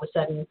then all of a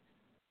sudden,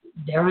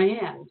 there I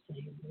am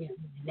saying,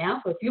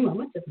 now for a few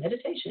moments of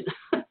meditation.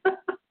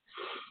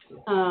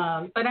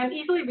 But I'm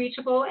easily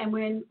reachable, and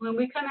when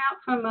we come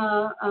out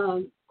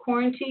from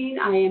quarantine,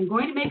 I am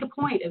going to make a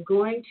point of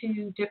going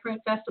to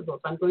different festivals.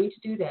 I'm going to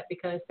do that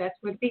because that's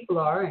where the people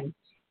are, and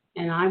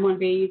I want to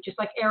be just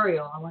like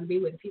Ariel. I want to be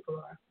where the people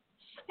are.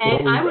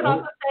 And I would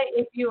also say,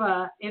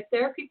 if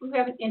there are people who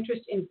have an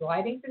interest in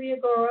writing for the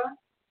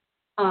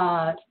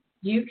Agora,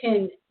 you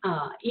can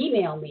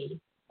email me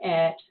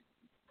at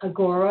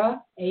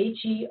Agora,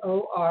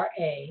 Agora,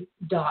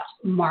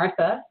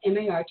 Martha,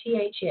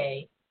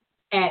 Martha,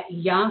 at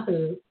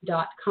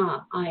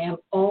yahoo.com. I am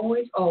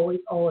always, always,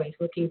 always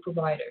looking for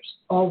writers,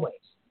 always.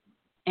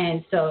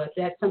 And so if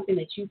that's something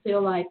that you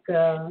feel like,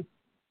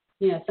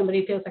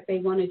 somebody feels like they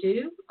want to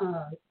do,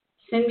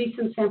 send me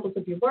some samples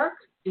of your work,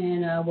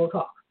 and we'll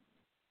talk.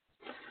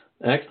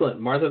 Excellent.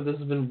 Martha, this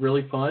has been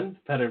really fun.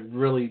 I've had a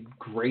really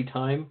great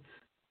time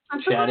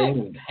chatting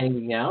and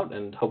hanging out,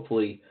 and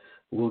hopefully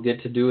we'll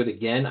get to do it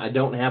again. I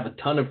don't have a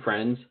ton of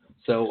friends,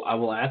 so I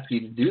will ask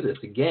you to do this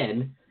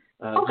again.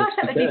 Oh, gosh,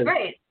 that would be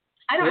great.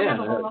 I don't have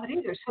a whole lot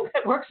either, so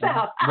it works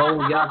out. I've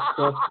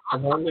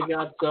only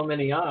got so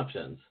many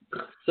options.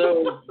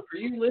 So for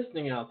you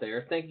listening out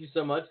there, thank you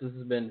so much. This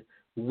has been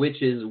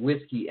Witches,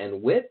 Whiskey,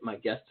 and Wit. My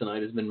guest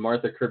tonight has been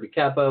Martha Kirby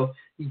Capo.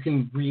 You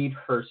can read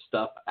her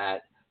stuff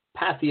at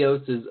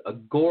Pathos'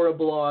 Agora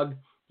blog.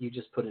 You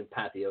just put in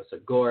Pathos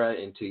Agora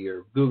into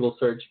your Google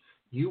search.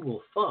 You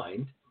will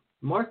find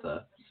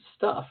Martha's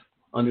stuff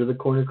under the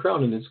corner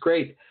crown, and it's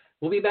great.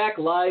 We'll be back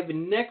live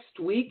next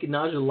week.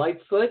 Naja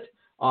Lightfoot,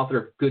 author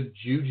of Good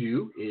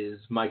Juju, is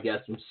my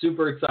guest. I'm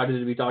super excited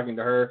to be talking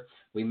to her.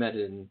 We met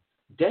in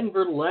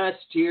Denver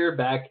last year,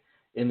 back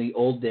in the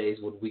old days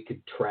when we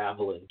could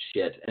travel and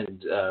shit,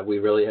 and we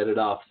really hit it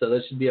off. So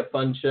that should be a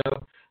fun show.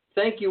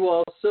 Thank you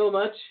all so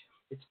much.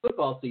 It's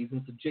football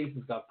season, so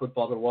Jason's got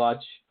football to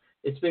watch.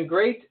 It's been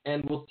great,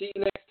 and we'll see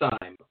you next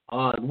time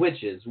on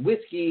Witches,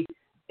 Whiskey,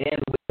 and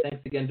Wit.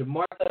 Thanks again to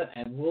Martha,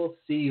 and we'll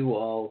see you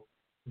all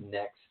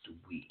next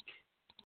week.